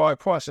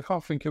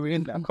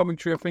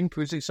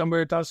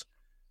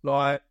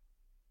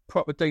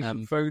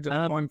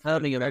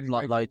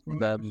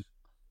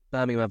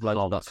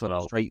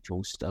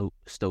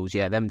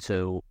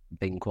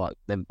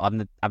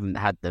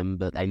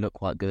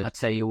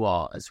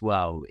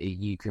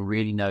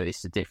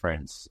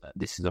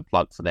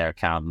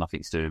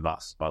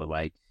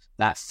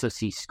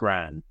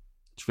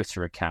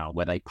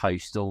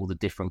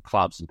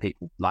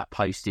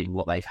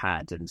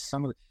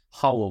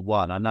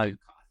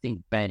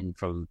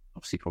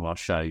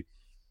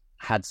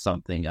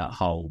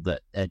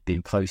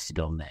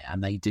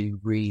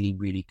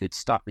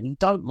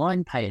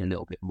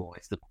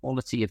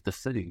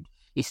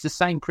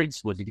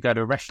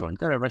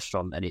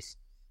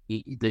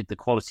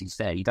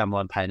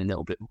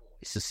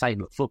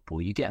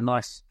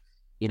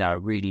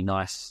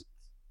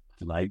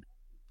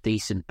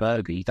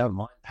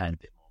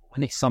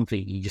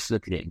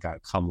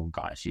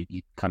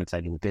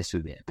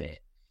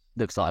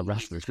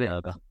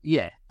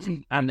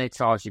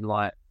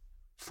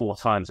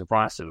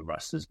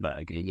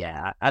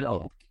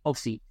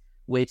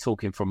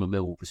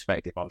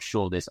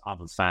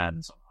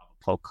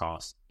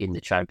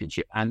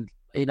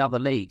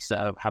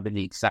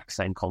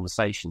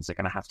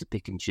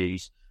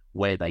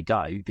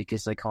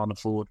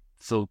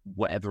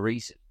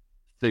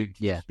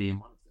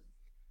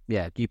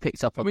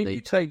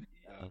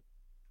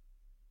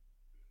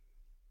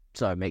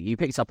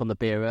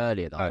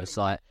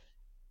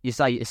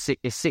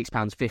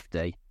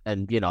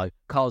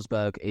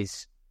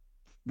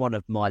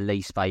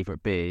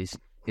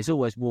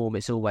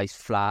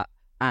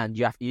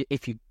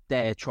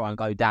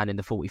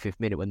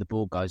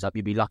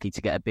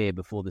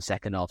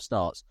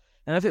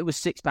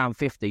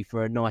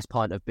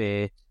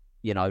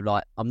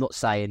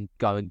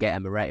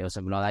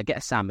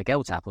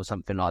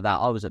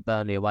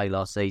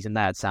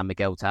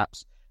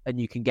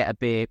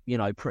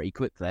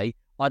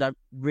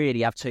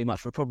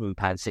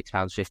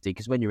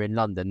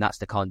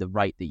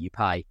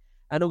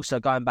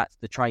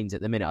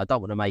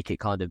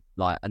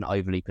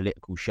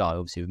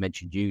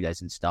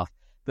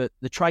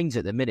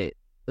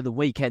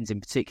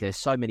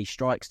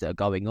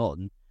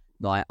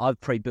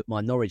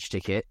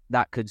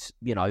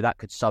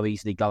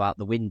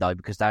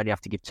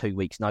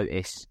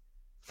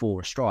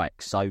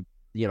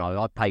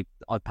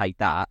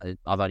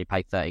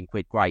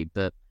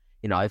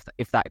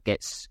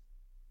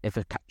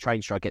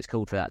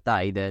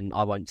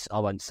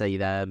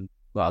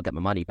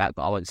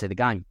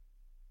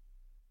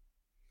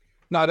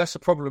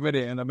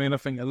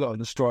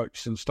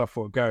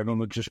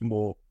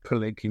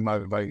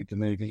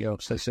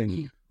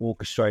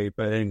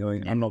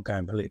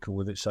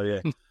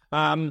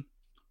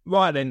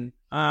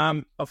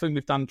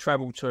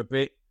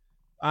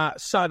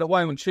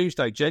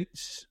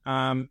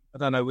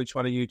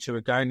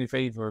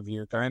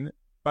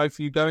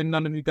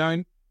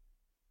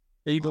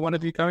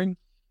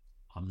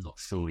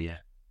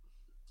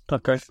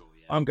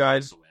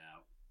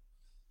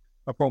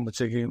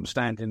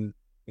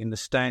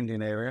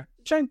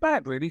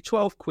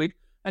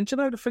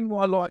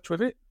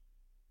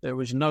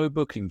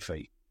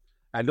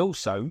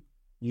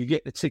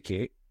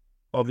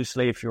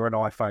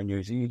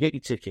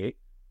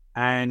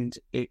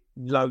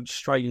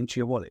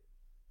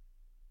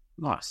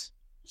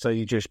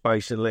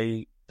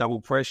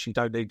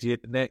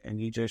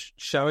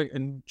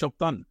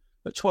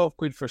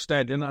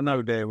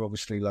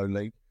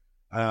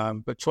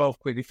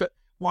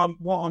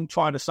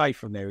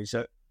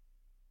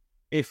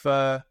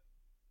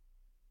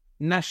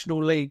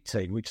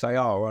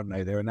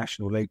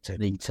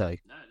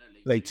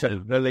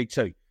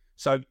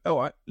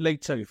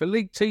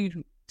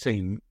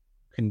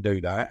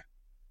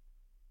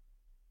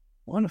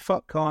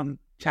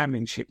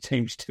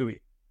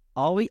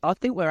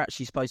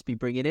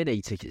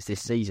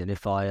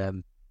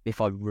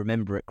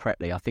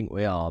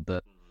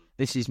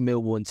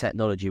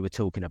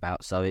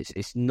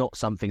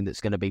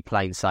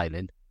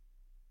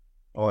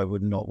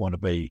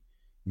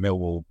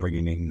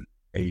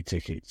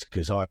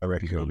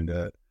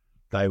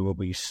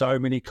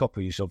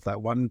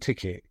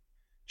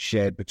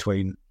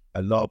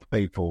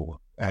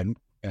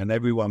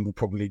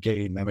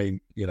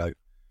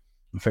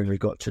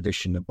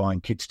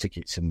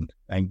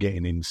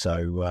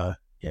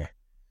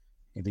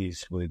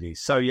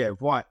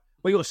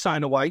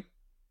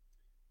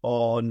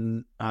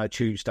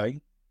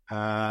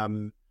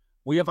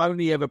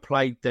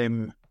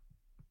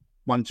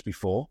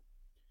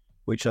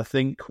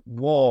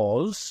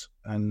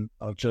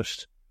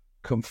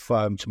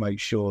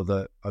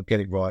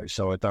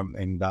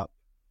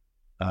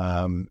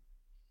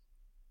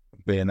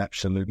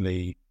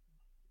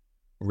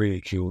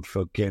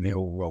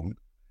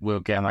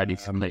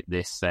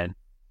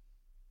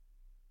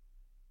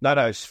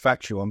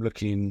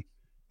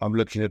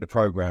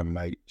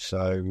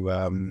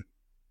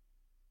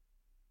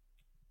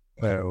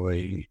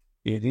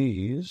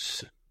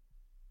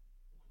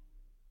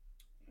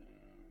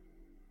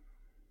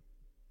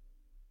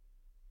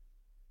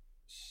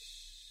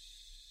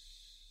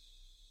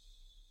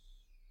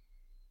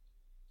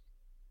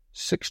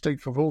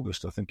 16th of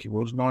August, I think it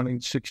was,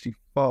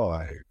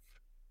 1965.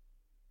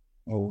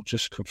 I'll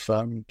just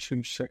confirm in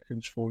 2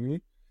 seconds for you.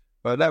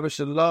 But that was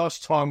the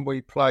last time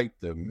we played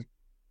them.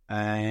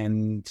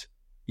 And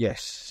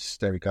yes,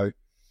 there we go.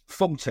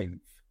 14th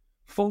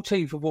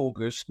of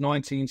August,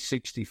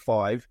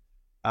 1965.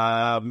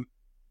 The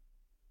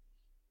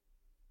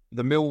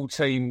Millwall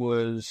team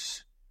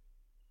was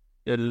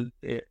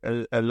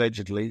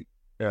allegedly,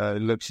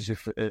 looks as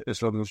if,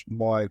 as long as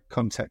my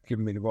contact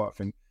giving me the right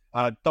thing,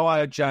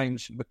 Dyer,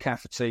 James,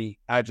 McCafferty,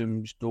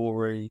 Adams,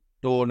 Dorney,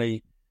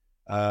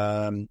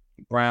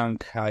 Brown,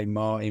 K,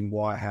 Martin,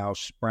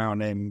 Whitehouse,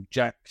 Brown, M,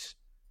 Jacks,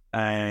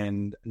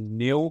 and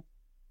Neil.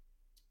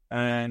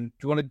 And do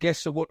you want to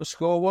guess at what the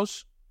score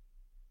was?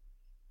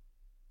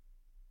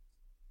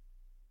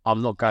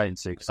 I'm not going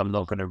to, because I'm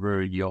not going to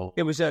ruin your...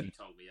 It was a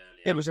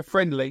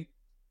friendly.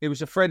 It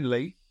was a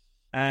friendly,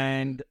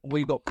 and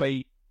we got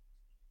beat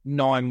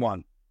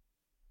 9-1.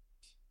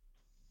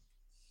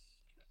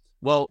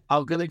 Well,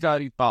 I'm going to go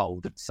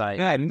bold and say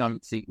I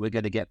don't think we're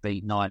going to get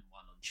beat 9-1 on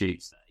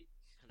Tuesday.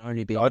 I don't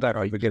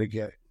think we're going to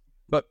get it.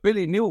 But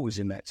Billy Neal was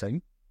in that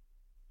team.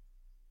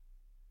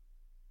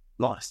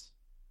 Nice.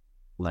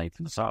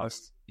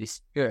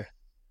 Yeah.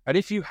 And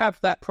if you have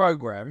that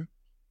program,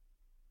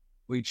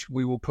 which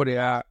we will put it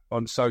out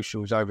on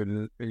socials over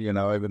the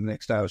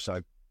next day or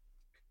so,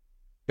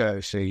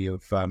 courtesy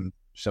of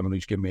someone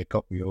who's given me a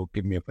copy or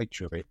given me a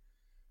picture of it.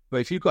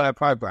 But if you've got a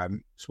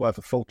program, it's worth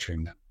a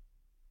fortune.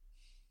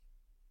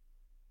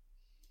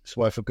 It's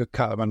worth a good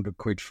couple of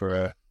 £100 for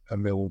a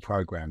Millwall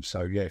program.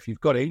 So yeah, if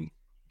you've got it,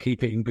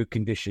 keep it in good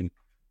condition,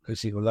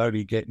 because it will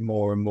only get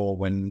more and more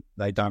when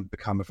they don't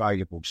become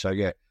available. So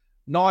yeah,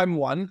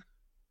 9-1.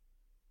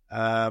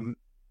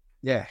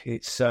 Yeah,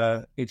 it's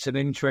an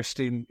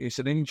interesting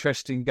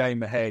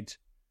game ahead.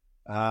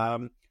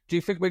 Do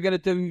you think we're going to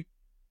do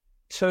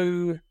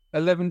 2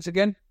 11s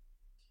again?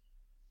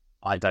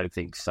 I don't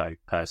think so,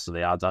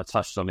 personally. I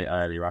touched on it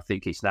earlier. I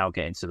think it's now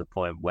getting to the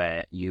point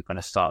where you're going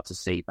to start to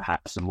see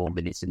perhaps some more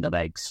minutes in the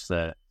legs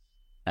for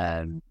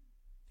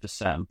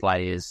certain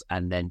players,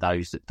 and then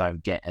those that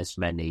don't get as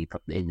many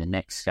in the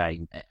next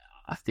game.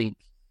 I think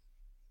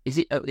is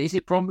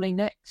it Bromley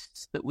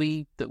next that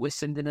we're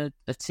sending a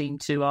team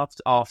to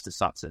after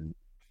Sutton?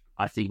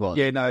 I think. What?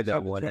 Yeah, no,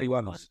 that one.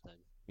 21s.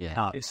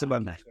 Yeah, it's the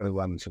one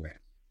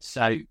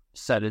 21s.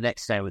 So the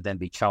next game would then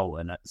be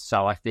Charlton.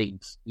 So I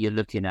think you're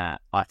looking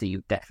at. I think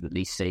you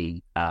definitely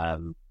see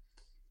some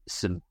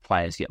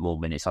players get more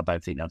minutes. I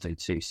don't think they'll do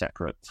 2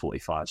 separate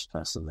 45s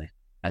personally,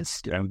 and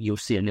you'll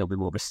see a little bit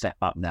more of a step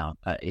up now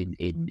in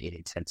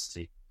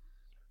intensity.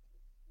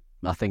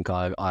 I think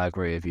I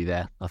agree with you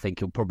there. I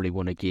think you'll probably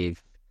want to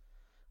give.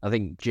 I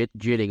think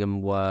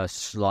Gillingham were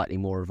slightly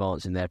more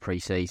advanced in their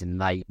pre-season.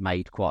 They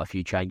made quite a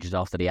few changes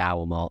after the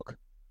hour mark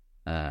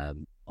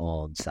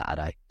on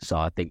Saturday. So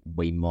I think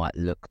we might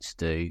look to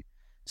do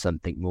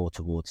something more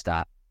towards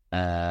that.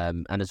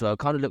 And as well, it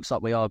kind of looks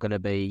like we are going to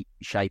be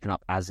shaping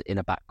up as in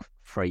a back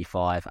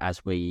 3-5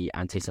 as we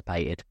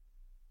anticipated.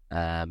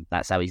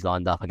 That's how he's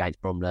lined up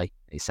against Bromley,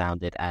 it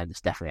sounded, and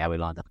it's definitely how he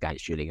lined up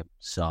against Gillingham.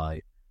 So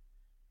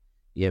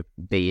yeah,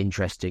 be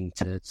interesting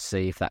to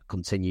see if that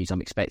continues. I'm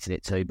expecting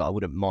it to, but I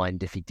wouldn't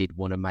mind if he did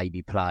want to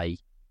maybe play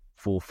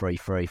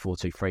 4-3-3,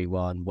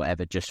 4-2-3-1,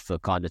 whatever, just for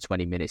kind of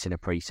 20 minutes in a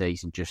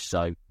pre-season, just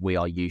so we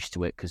are used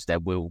to it, because there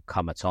will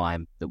come a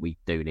time that we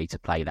do need to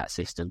play that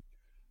system.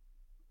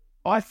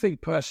 I think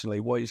personally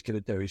what he's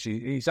going to do is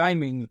he's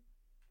aiming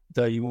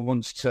that he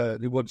wants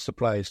the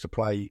players to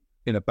play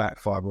in a back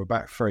 5 or a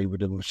back 3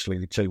 with obviously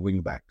the 2 wing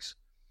backs.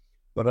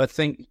 But I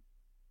think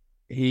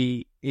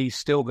he's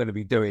still going to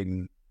be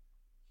doing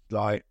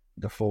like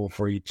the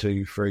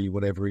 4-3-2-3,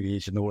 whatever it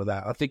is, and all of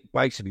that. I think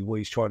basically what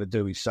he's trying to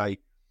do is say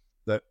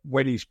that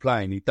when he's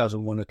playing, he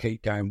doesn't want to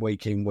keep going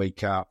week in,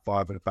 week out,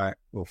 5 at the back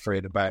or 3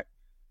 at the back,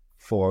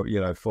 4.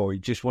 He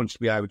just wants to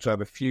be able to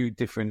have a few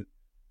different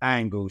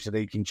angles that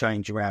he can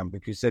change around,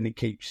 because then it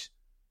keeps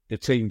the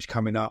teams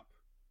coming up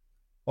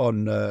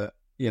on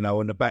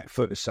on the back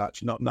foot as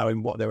such, not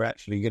knowing what they're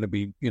actually going to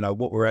be,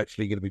 what we're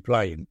actually going to be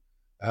playing,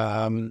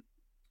 and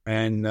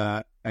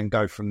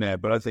go from there.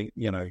 But I think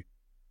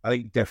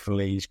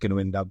definitely he's going to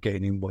end up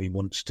getting in what he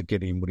wants to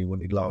get in, what he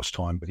wanted last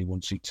time, but he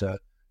wants it to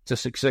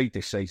succeed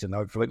this season,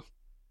 hopefully.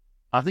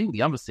 I think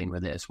the other thing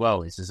with it as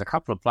well is there's a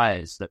couple of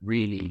players that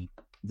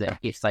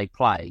if they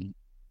play,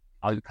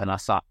 open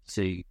us up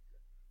to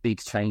big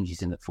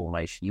changes in the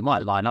formation. You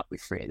might line up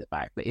with 3 at the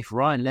back, but if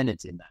Ryan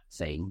Leonard's in that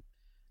team,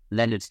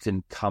 Leonard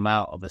can come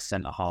out of a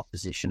centre-half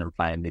position and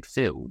play in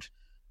midfield.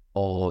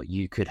 Or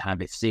you could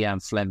have, if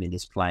Zian Fleming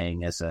is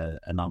playing as a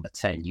number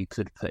 10, you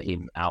could put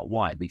him out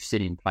wide. We've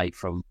seen him play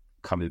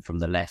coming from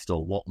the left,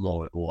 or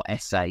Watlaw or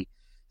SA.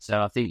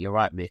 So I think you're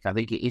right, Mick. I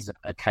think it is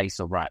a case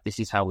of, right, this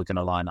is how we're going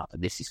to line up,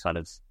 and this is kind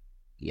of,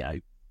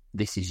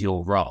 this is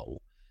your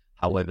role.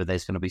 However,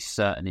 there's going to be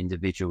certain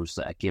individuals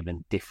that are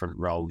given different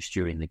roles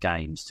during the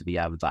games to be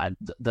able to, and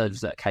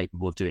those that are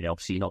capable of doing it.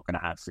 Obviously, you're not going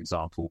to have, for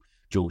example,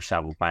 George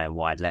Saville playing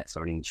wide left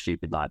or anything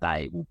stupid like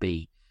that. It will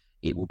be,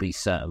 it will be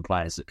certain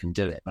players that can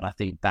do it. But I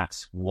think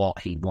that's what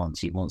he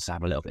wants. He wants to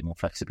have a little bit more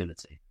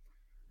flexibility.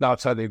 No, I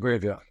totally agree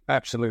with you.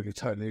 Absolutely,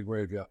 totally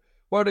agree with you.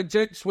 Well, the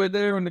gents, we're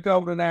there in the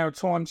golden hour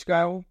time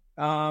scale.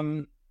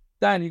 Dan,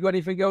 you got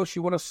anything else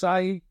you want to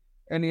say?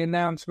 Any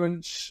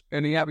announcements?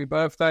 Any happy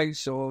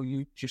birthdays? Or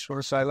you just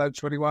want to say hello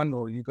to anyone?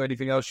 Or you got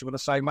anything else you want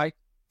to say, mate?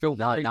 No,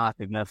 happy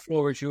birthday. The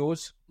floor is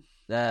yours.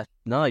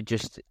 No,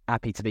 just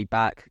happy to be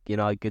back. You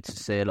know, good to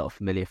see a lot of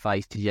familiar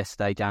faces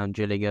yesterday down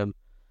Gillingham.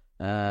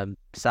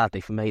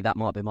 Sadly for me, that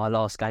might be my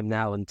last game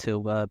now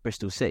until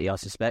Bristol City, I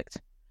suspect.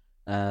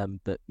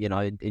 But, you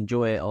know,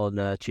 enjoy it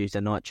on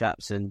Tuesday night,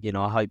 chaps. And, you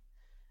know, I hope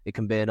it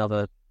can be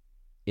another,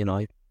 you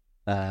know,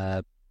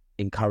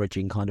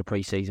 encouraging kind of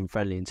pre-season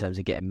friendly in terms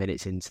of getting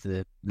minutes into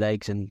the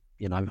legs and,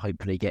 you know,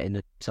 hopefully getting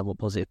a somewhat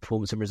positive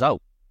performance and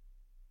result.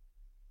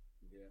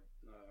 Yeah,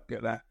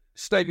 get that.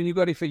 Stephen, you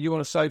got anything you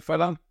want to say,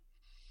 fella?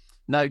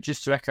 No,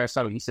 just to echo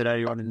something you said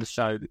earlier on in the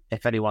show,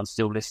 if anyone's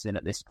still listening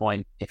at this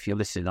point, if you're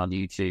listening on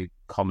YouTube,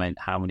 comment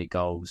how many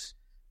goals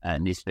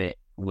Nisbet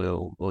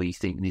will, or you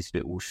think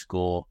Nisbet will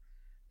score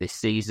this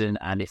season.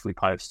 And if we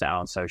post it out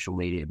on social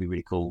media, it'd be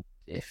really cool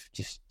if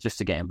just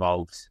to get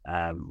involved.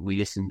 We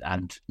listen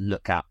and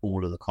look at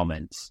all of the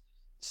comments.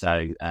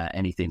 So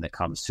anything that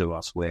comes to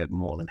us, we're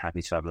more than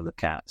happy to have a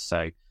look at.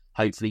 So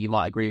hopefully you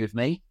might agree with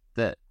me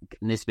that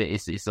Nisbet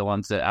is the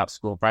one to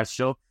outscore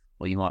Bradshaw,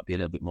 or you might be a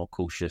little bit more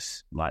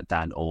cautious like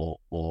Dan or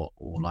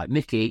like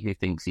Mickey, who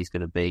thinks he's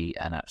going to be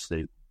an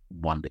absolute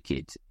wonder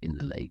kid in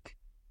the league.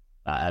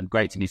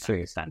 Great to be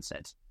through, as Dan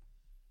said.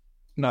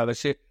 No,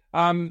 that's it.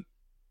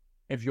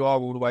 If you are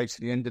all the way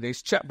to the end of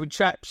this, Chat with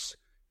Chaps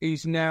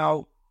is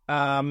now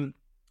a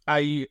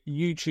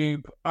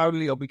YouTube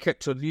only. It'll be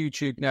kept on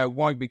YouTube now.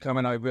 Won't be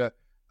coming over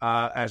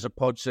as a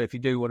pod. So if you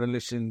do want to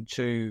listen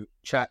to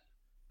Chat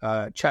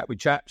with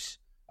Chaps,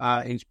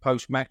 his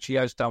post-match, he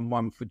has done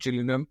one for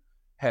Gillingham.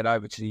 Head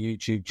over to the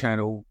YouTube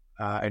channel,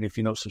 and if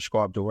you're not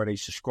subscribed already,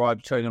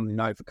 subscribe, turn on the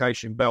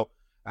notification bell,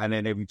 and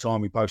then every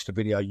time we post a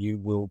video, you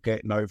will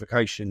get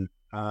notification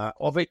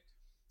of it.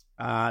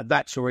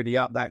 That's already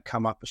up. That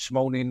come up this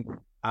morning.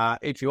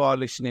 If you are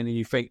listening and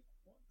you think,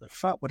 what the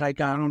fuck were they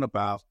going on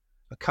about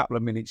a couple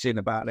of minutes in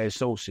about their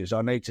sources?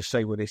 I need to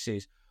see what this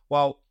is.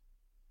 Well,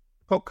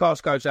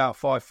 podcast goes out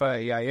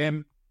 5:30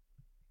 a.m.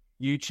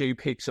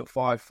 YouTube hits at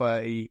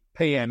 5:30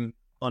 p.m.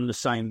 on the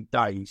same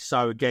day.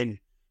 So again,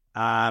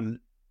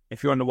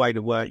 if you're on the way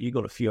to work, you've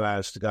got a few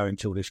hours to go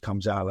until this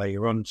comes out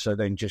later on. So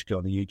then just go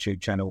on the YouTube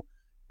channel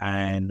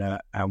and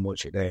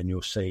watch it there, and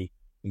you'll see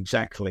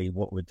exactly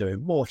what we're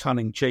doing. More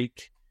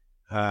tongue-in-cheek,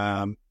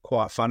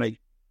 quite funny,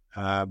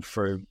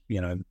 through,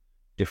 you know,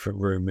 different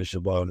rumours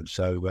as well.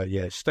 So,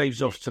 yeah,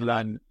 Steve's off to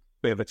learn a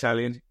bit of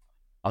Italian.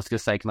 I was going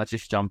to say, can I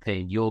just jump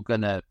in? You're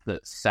going to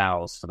put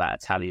sales for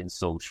that Italian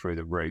sauce through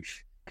the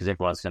roof because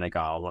everyone's going to go,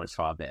 I want to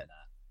try a bit of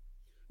that.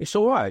 It's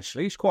all right,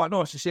 actually. It's quite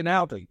nice. It's in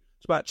Aldi.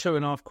 It's about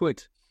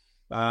 £2.50.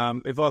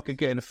 If I could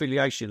get an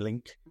affiliation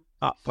link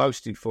up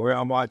posted for it,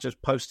 I might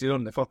just post it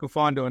on. If I can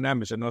find it on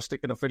Amazon, I'll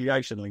stick an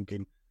affiliation link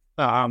in.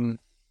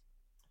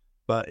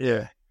 But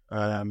yeah,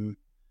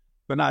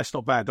 but no, it's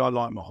not bad. I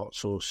like my hot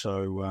sauce,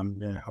 so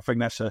yeah, I think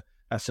that's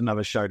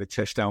another show to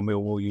test how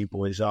Millwall you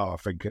boys are. I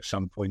think at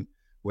some point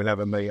we'll have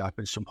a meet up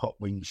and some hot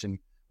wings, and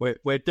we'll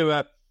do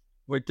a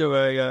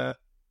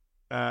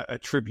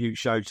tribute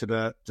show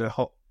to the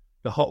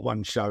hot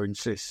one show in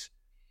Sis.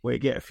 We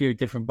get a few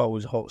different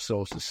bowls of hot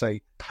sauce to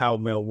see how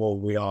Millwall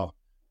we are.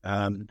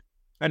 And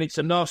it's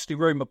a nasty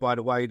rumour, by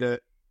the way,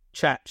 that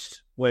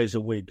Chaps wears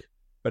a wig.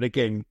 But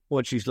again,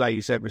 watch his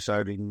latest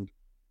episode and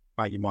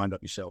make your mind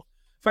up yourself.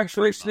 Thanks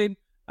for listening.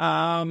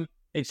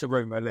 It's a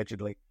rumour,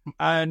 allegedly.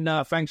 And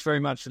thanks very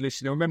much for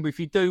listening. Remember, if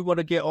you do want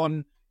to get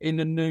on in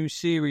the new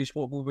series,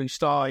 what we'll be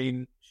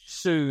starting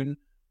soon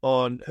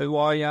on Who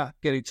Are Ya?,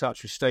 get in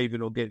touch with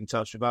Stephen or get in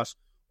touch with us.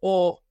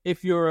 Or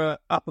if you're a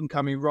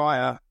up-and-coming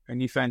writer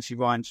and you fancy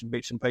writing some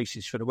bits and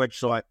pieces for the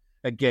website,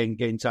 again,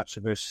 get in touch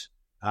with us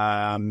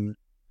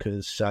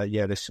because,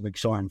 yeah, there's some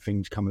exciting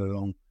things coming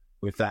along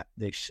with that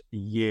this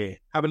year.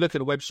 Have a look at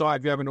the website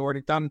if you haven't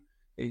already done.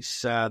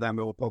 It's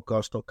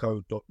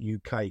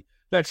thatmillwallpodcast.co.uk.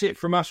 That's it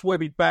from us. We'll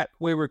be back.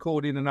 We're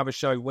recording another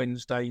show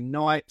Wednesday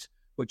night,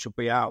 which will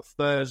be out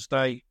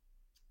Thursday.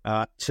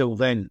 Till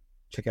then,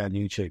 check out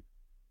YouTube.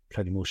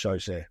 Plenty more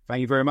shows there.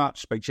 Thank you very much.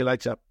 Speak to you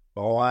later.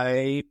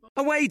 Bye.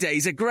 Away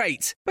days are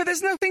great, but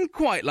there's nothing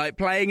quite like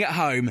playing at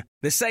home.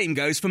 The same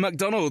goes for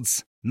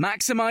McDonald's.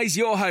 Maximise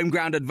your home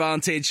ground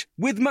advantage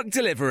with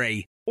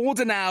McDelivery.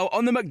 Order now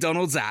on the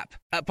McDonald's app.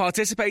 At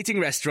participating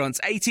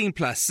restaurants, 18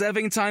 plus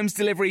serving times,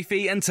 delivery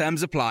fee and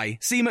terms apply.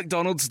 See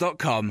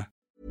mcdonalds.com.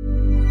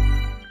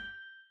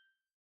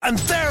 And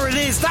there it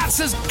is, that's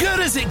as good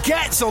as it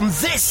gets on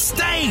this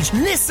stage.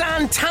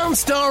 Nissan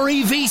Townstar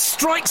EV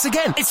strikes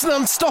again. It's an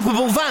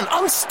unstoppable van,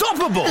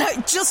 unstoppable.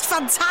 Just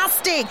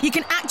fantastic. You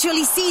can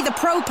actually see the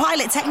Pro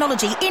Pilot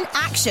technology in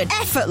action.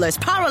 Effortless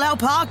parallel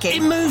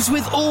parking. It moves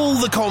with all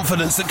the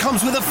confidence that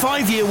comes with a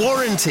 5-year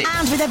warranty.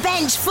 And with a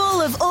bench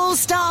full of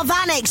all-star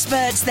van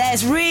experts,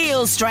 there's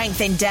real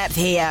strength in depth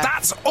here.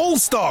 That's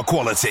all-star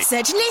quality.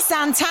 Search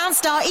Nissan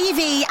Townstar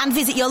EV and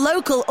visit your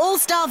local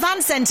all-star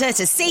van centre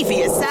to see for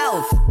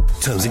yourself.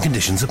 Terms and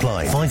conditions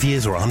apply. 5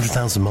 years or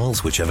 100,000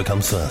 miles, whichever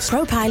comes first.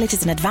 Pro Pilot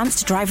is an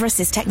advanced driver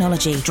assist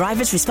technology.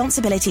 Driver's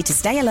responsibility to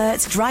stay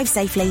alert, drive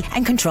safely,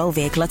 and control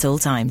vehicle at all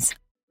times.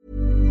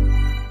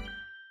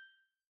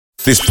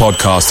 This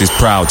podcast is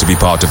proud to be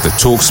part of the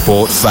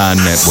TalkSport Fan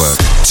Network.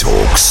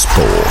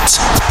 TalkSport.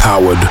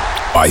 Powered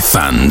by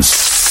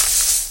fans.